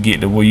help you to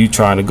get to where you're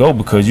trying to go,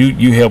 because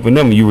you helping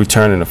them and you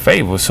returning a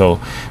favor. So,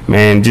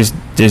 man, just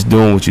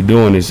doing what you're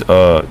doing is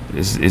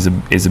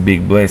a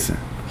big blessing.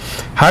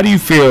 How do you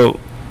feel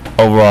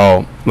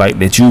overall, like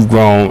that you've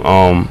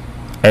grown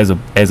as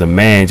a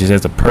man, just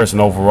as a person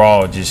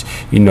overall, just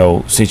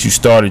since you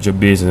started your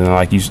business and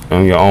like you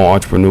on your own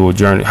entrepreneurial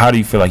journey, how do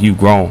you feel like you've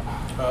grown?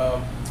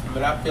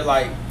 I feel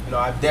like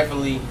I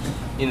definitely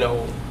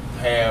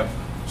have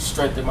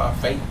strengthened my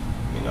faith.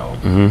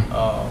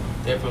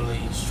 Definitely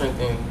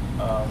strengthened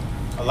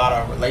a lot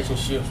of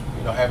relationships.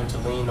 Having to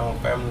lean on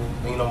family,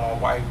 lean on my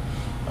wife.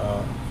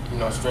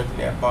 Strengthen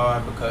that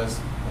bond, because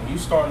when you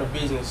start a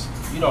business,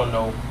 you don't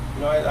know.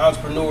 As an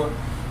entrepreneur,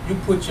 you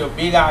put your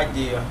big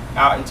idea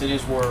out into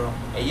this world,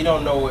 and you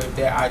don't know if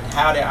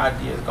how that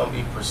idea is gonna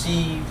be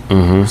received,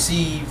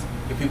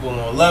 if people are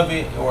gonna love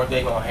it or if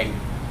they're gonna hate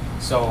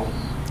it. So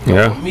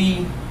for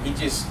me, it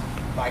just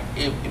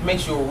it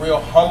makes you a real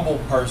humble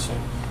person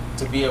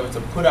to be able to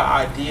put an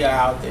idea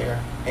out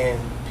there and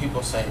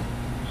people say,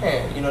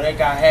 man, that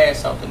guy has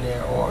something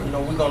there, or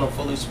we're gonna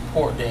fully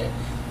support that,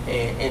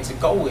 and to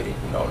go with it.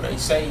 They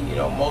say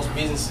most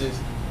businesses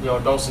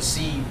don't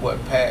succeed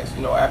past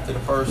after the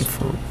first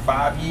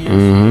 5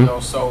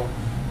 years. So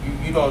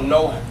you don't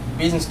know,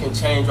 business can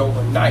change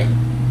overnight,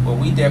 but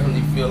we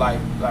definitely feel like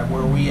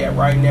where we at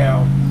right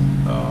now.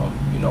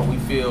 We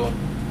feel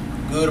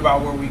good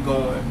about where we're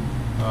going.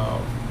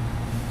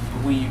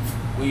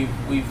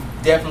 We've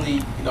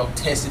definitely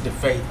tested the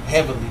faith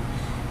heavily,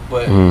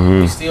 but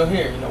we're still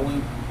here.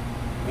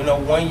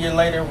 1 year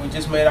later, we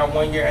just made our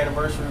 1 year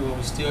anniversary, and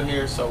we're still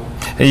here. So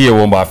that year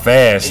went by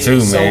fast too,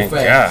 man. So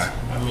fast.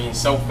 God.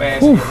 So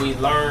fast. We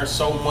learned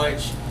so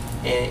much,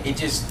 and it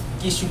just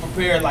gets you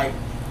prepared. Like,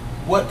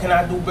 what can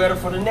I do better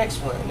for the next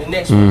one?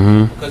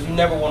 One, because you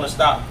never want to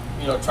stop.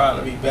 Trying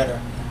to be better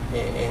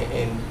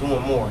and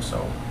doing more.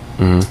 So,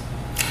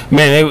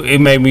 man,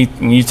 it made me,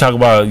 when you talk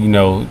about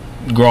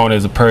growing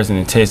as a person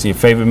and testing your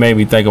faith, it made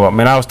me think about,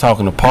 man, I was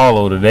talking to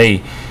Paulo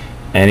today,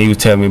 and he was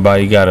telling me about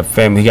he got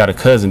a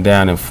cousin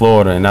down in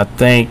Florida, and I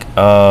think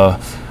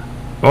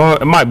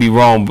it might be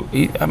wrong, but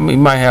he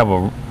might have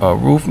a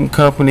roofing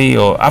company,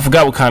 or I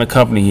forgot what kind of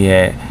company he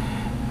had,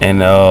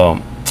 and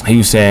he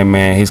was saying,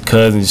 man, his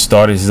cousin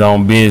started his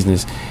own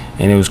business,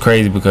 and it was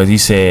crazy because he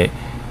said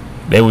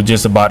they were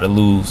just about to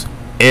lose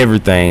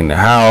everything, the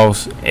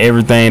house,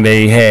 everything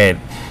they had,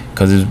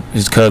 because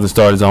his cousin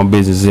started his own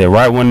business. He said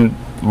right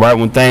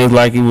when things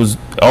like it was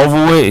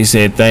over with, he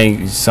said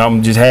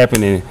something just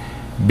happened and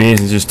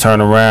business just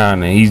turned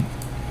around, and he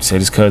said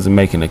his cousin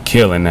making a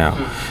killing now.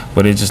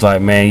 But it's just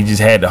like, man, he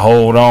just had to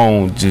hold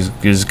on, just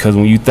because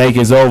when you think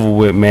it's over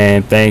with,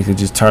 man, things can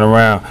just turn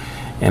around.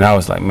 And I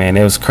was like, man,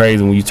 that was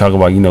crazy when you talk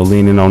about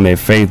leaning on that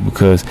faith,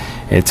 because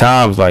at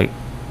times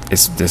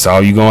that's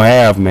all you gonna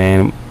have,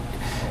 man,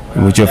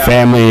 with your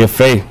family and your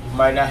faith. You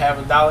might not have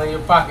 $1 in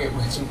your pocket,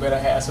 but you better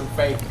have some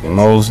faith.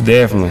 Most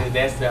definitely.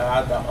 That's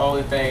the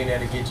only thing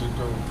that'll get you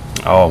through.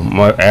 Oh,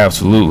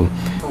 absolutely.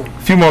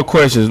 A few more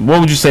questions. What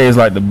would you say is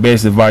like the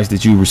best advice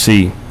that you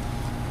received?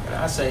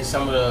 I say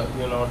some of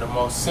the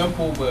most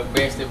simple but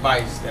best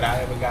advice that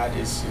I ever got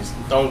is just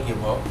don't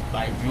give up.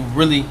 Like, you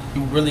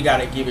really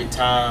got to give it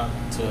time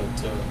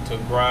to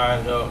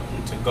grind up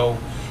and to go.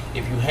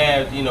 If you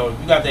have, if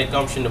you got that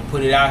gumption to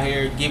put it out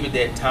here, give it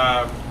that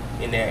time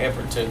and that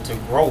effort to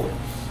grow it.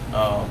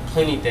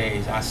 Plenty of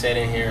days I sat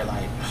in here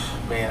like,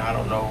 man, I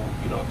don't know,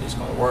 if this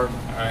gonna work.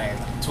 I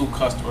had 2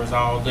 customers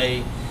all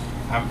day.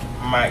 I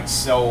might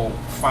sell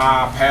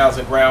 5 pounds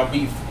of ground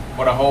beef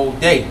for the whole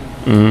day.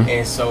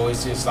 And so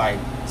it's just like,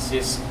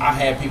 I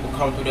had people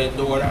come through that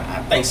door, and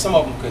I think some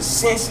of them could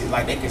sense it.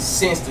 Like, they could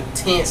sense the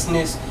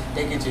tenseness.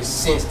 They could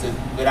just sense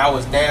that I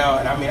was down.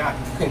 And I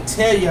couldn't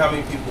tell you how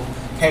many people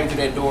came through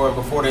that door, and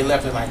before they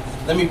left, they're like,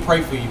 let me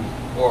pray for you,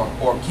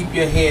 or keep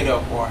your head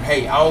up, or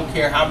hey, I don't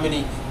care how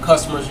many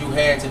customers you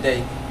had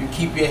today, you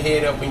keep your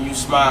head up and you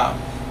smile.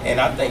 And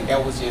I think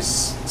that was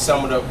just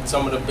some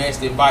of the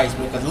best advice,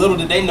 because little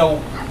did they know,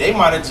 they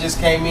might have just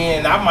came in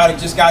and I might have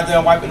just got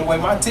done wiping away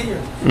my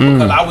tears,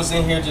 because I was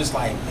in here just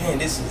like, man,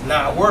 this is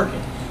not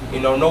working.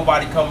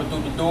 Nobody coming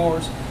through the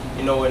doors,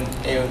 and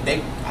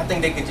they, I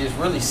think they could just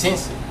really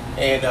sense it,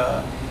 and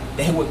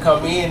they would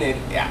come in,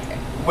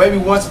 and maybe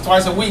once or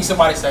twice a week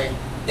somebody say,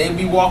 they'd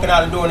be walking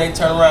out the door and they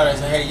turn around and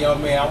say, hey,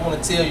 young man, I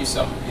want to tell you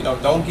something.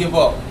 Don't give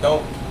up.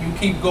 You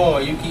keep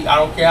going. I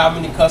don't care how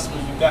many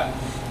customers you got.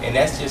 And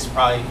that's just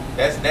probably,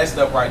 that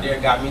stuff right there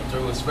got me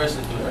through,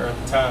 especially through the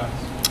early times.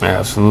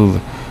 Absolutely.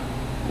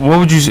 What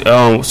would you,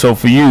 so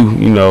for you,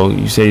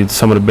 you say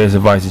some of the best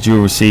advice that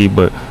you received,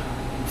 but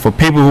for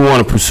people who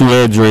want to pursue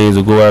their dreams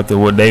or go after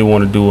what they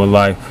want to do in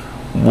life,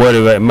 what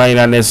it may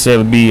not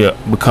necessarily be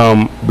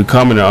becoming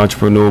an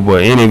entrepreneur,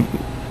 but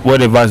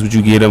what advice would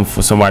you give them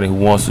for somebody who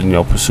wants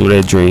to, pursue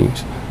their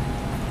dreams?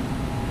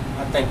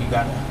 I think you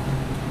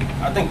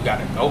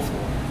gotta go for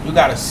it. You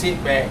gotta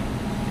sit back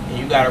and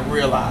you gotta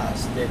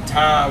realize that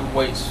time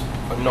waits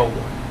for no one.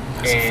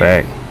 That's a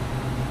fact.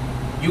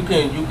 You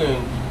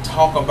can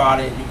talk about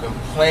it, you can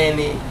plan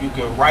it, you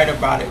can write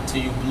about it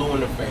till you blue in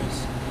the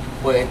face.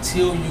 But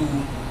until you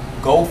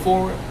go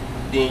for it,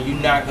 then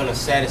you're not gonna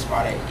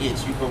satisfy that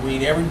itch. You can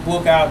read every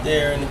book out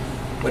there,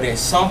 but at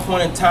some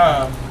point in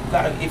time,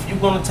 if you're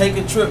gonna take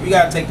a trip, you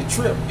gotta take the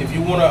trip. If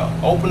you wanna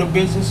open a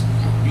business,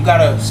 You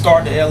gotta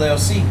start the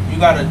LLC. You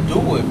gotta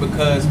do it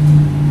because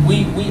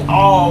we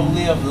all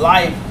live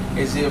life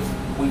as if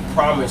we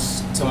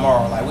promise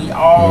tomorrow. Like we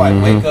all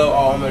like wake up,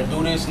 oh, I'm gonna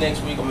do this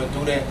next week, I'm gonna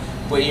do that.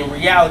 But in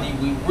reality,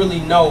 we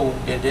really know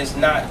that it's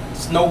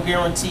no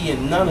guarantee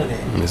in none of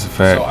that. It's a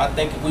fact. So I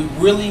think if we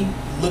really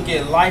look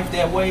at life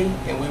that way,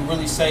 and we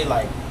really say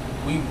like,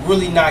 we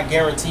really not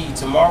guaranteed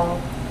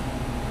tomorrow,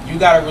 you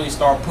gotta really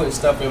start putting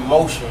stuff in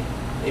motion.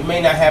 It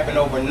may not happen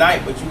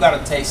overnight, but you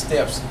gotta take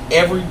steps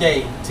every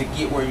day to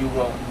get where you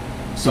want.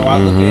 So I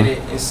look at it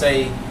and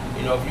say,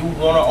 you know, if you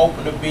want to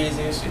open a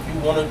business, if you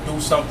want to do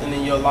something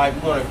in your life,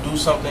 you want to do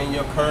something in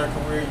your current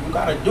career, you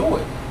got to do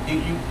it.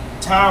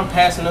 Time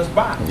passing us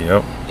by.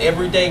 Yep.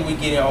 Every day we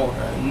getting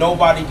older.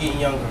 Nobody getting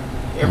younger.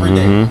 Every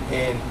day.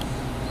 And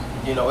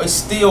you know, it's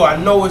still. I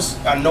know it's.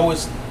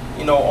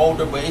 You know,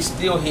 older, but it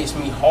still hits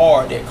me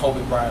hard that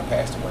Kobe Bryant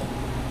passed away.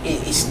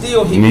 It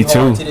still hit me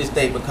hard to this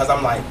day because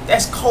I'm like,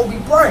 that's Kobe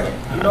Bryant.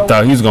 You know? I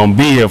thought he was gonna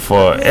be here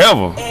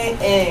forever.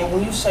 And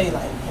when you say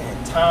like,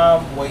 man,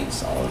 time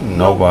waits on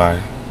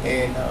nobody.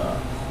 And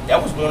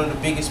that was one of the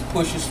biggest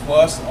pushes for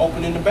us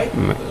opening the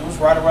bakery. It was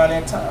right around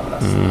that time, and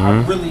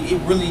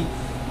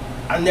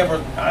I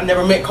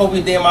never met Kobe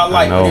a day in my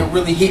life, but it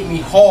really hit me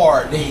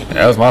hard.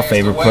 That was my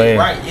favorite player.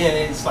 Right? Yeah,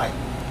 and it's like.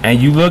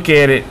 And you look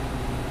at it,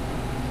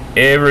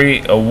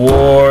 every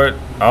award,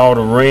 all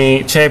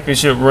the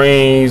championship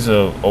rings,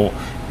 or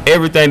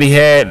everything he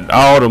had,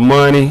 all the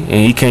money,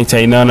 and he can't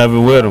take none of it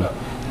with him.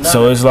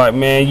 So it's like,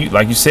 man,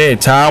 like you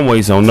said, time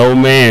waits on no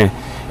man.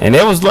 And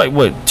that was like,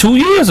 what, 2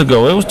 years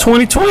ago? It was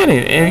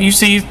 2020. And you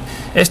see,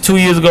 that's 2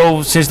 years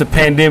ago since the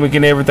pandemic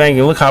and everything.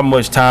 And look how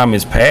much time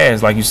has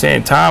passed. Like you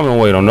said, time don't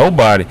wait on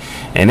nobody.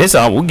 And we're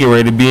getting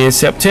ready to be in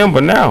September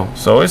now.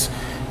 So it's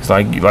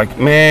like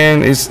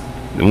man,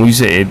 when you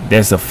say it,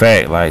 that's a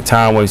fact. Like,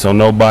 time waits on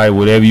nobody.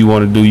 Whatever you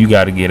want to do, you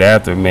got to get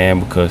after it, man.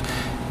 Because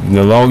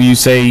the longer you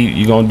say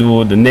you're going to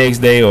do it the next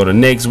day or the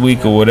next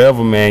week or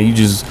whatever, man, you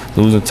just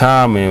losing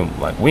time. And,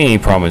 like, we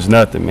ain't promised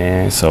nothing,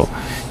 man. So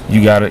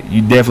you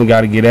definitely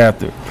got to get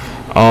after it.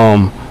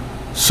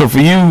 So for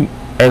you,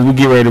 as we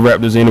get ready to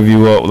wrap this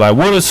interview up, like,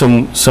 what are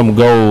some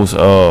goals,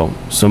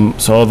 some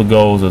other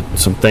goals or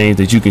some things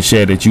that you can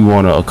share that you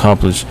want to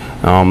accomplish,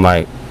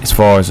 like, as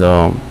far as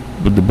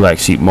with the Black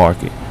Sheep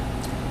Market?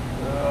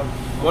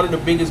 One of the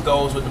biggest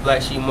goals with the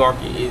Black Sheep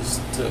Market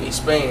is to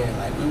expand.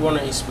 Like, we want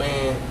to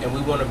expand and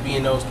we want to be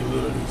in those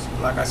communities.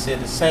 Like I said,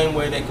 the same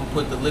way they can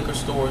put the liquor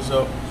stores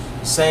up,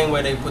 the same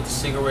way they put the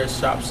cigarette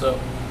shops up,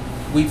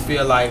 we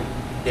feel like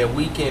that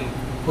we can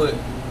put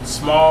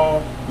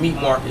small meat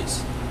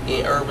markets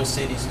in urban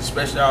cities,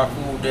 especially our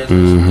food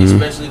deserts,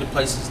 especially the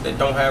places that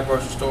don't have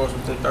grocery stores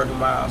within 30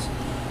 miles.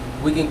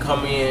 We can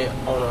come in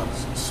on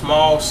a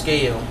small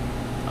scale.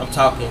 I'm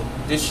talking,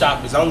 this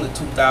shop is only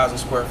 2,000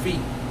 square feet.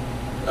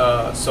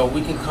 So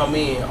we can come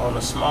in on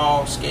a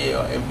small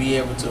scale and be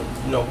able to,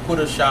 you know, put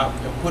a shop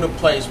and put a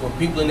place where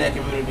people in that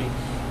community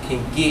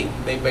can get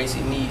their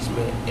basic needs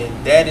met.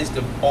 And that is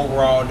the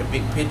overall, the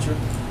big picture.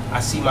 I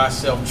see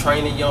myself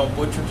training young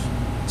butchers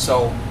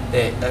so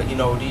that, you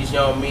know, these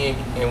young men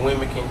and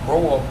women can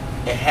grow up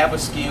and have a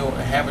skill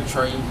and have a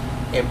trade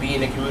and be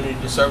in the community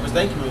to service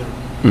their community.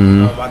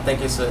 I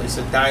think it's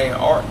a dying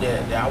art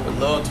that I would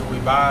love to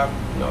revive,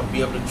 you know,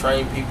 be able to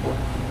train people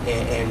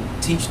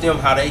and teach them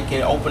how they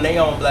can open their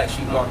own Black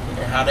Sheep Market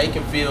and how they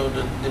can fill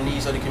the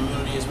needs of the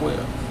community as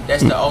well.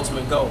 That's the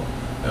ultimate goal.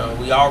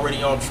 We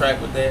already on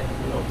track with that,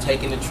 you know,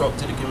 taking the truck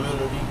to the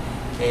community,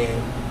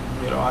 and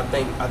you know, I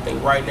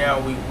think right now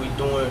we're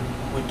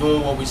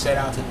doing what we set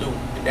out to do,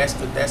 and that's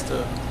the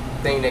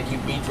thing that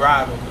keeps me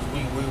driving,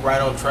 because we right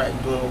on track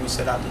doing what we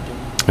set out to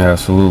do.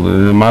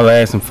 Absolutely. My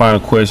last and final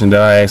question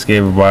that I ask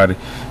everybody: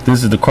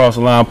 this is the Cross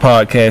the Line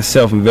Podcast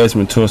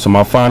Self-Investment Tour. So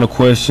my final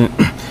question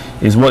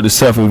is, what does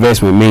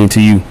self-investment mean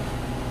to you?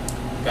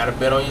 You gotta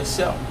bet on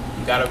yourself.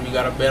 You gotta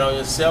bet on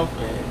yourself,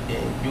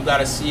 and you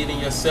gotta see it in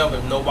yourself.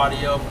 If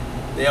nobody else,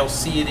 they'll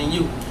see it in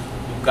you.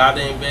 You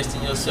gotta invest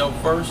in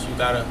yourself first. You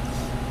gotta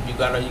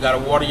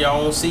water your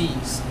own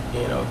seeds.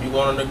 You know, if you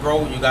want them to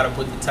grow, you gotta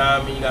put the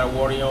time in. You gotta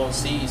water your own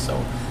seeds.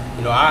 So,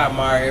 you know, I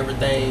admire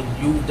everything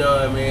you've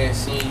done, man.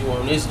 Seeing you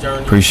on this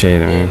journey.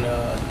 Appreciate it, man.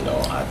 And you know,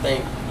 I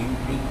think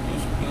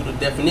you the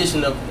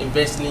definition of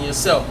investing in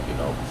yourself. You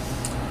know.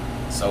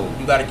 So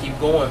you got to keep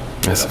going.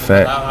 That's a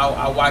fact.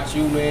 I watch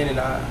you, man, and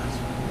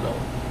you know,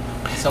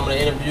 some of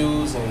the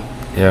interviews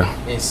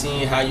and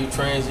seeing how you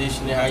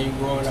transition and how you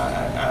growing.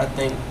 I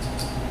think,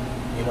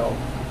 you know,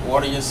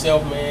 water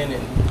yourself, man,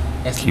 and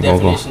that's the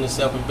definition of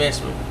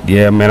self-investment.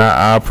 Yeah, man,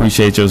 I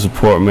appreciate your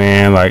support,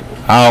 man. Like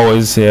I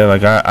always say,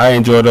 like I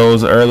enjoy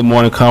those early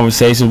morning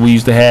conversations we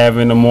used to have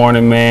in the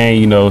morning, man.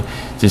 You know,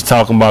 just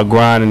talking about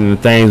grinding and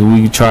the things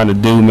we trying to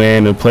do,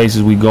 man, the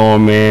places we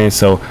going, man.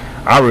 So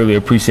I really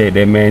appreciate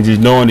that, man.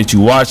 Just knowing that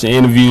you watch the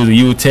interviews and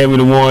you would tell me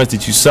the ones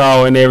that you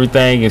saw and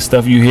everything and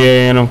stuff you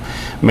hear in them,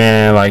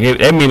 man. Like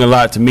it mean a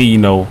lot to me, you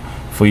know,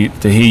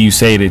 to hear you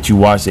say that you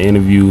watch the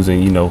interviews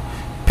and, you know,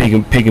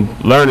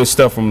 learning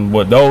stuff from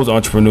what those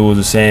entrepreneurs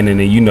are saying, and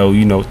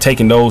then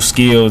taking those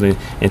skills and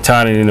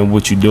tying it into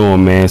what you're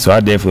doing, man. So I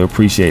definitely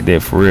appreciate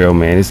that for real,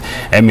 man.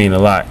 That mean a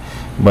lot.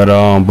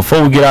 But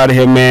before we get out of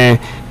here, man,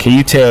 can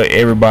you tell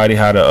everybody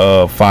how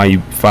to find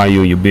you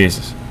and your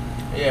business?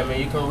 Yeah, man,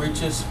 you can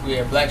reach us.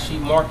 We're at Black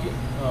Sheep Market,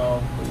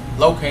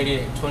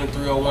 located at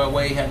 2301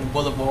 Wade Hatten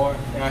Boulevard,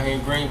 down here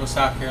in Greenville,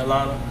 South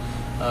Carolina.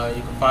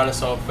 You can find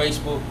us on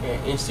Facebook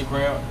and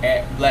Instagram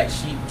at Black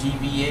Sheep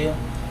GBL,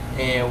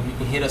 and you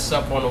can hit us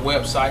up on the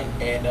website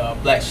at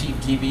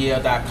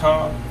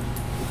blacksheepgbl.com.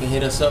 You can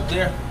hit us up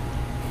there.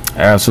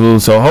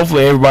 Absolutely. So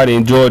hopefully everybody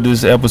enjoyed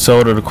this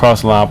episode of the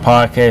Cross the Line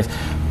Podcast.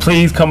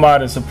 Please come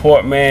out and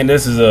support, man.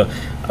 This is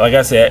like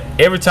I said,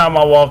 every time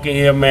I walk in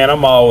here, man,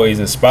 I'm always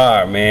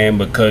inspired, man,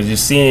 because you're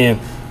seeing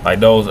like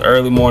those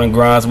early morning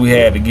grinds we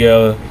had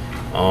together,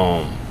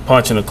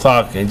 punching the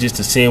clock, and just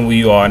to see where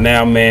you are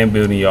now, man,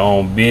 building your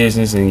own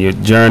business and your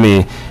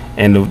journey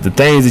and the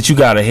things that you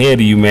got ahead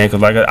of you, man.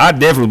 Because like I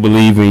definitely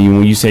believe in you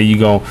when you say you're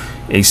gonna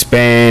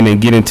expand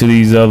and get into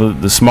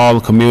the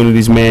smaller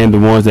communities, man, the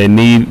ones that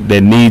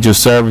need your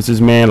services,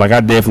 man. Like I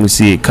definitely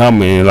see it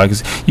coming. Like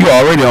you're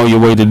already on your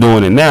way to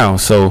doing it now.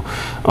 So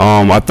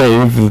I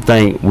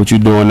think what you're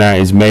doing now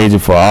is major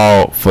for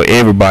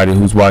everybody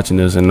who's watching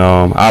this. And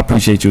I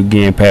appreciate you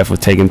again, Pat, for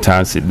taking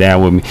time to sit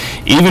down with me.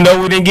 Even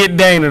though we didn't get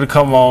Dana to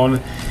come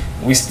on.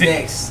 We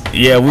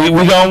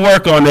gonna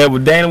work on that,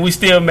 but Dana, we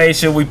still made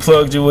sure we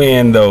plugged you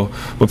in though.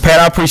 But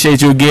Pat, I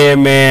appreciate you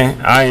again, man.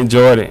 I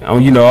enjoyed it.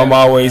 I'm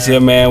always here,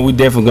 man. We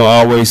definitely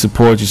gonna always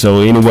support you.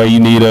 So any way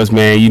you need us,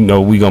 man,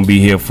 we gonna be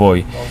here for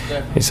you.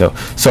 Okay. And so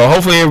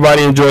hopefully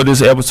everybody enjoyed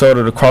this episode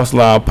of the Cross the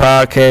Line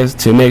Podcast.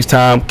 Till next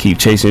time, keep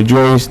chasing your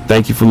dreams.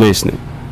 Thank you for listening.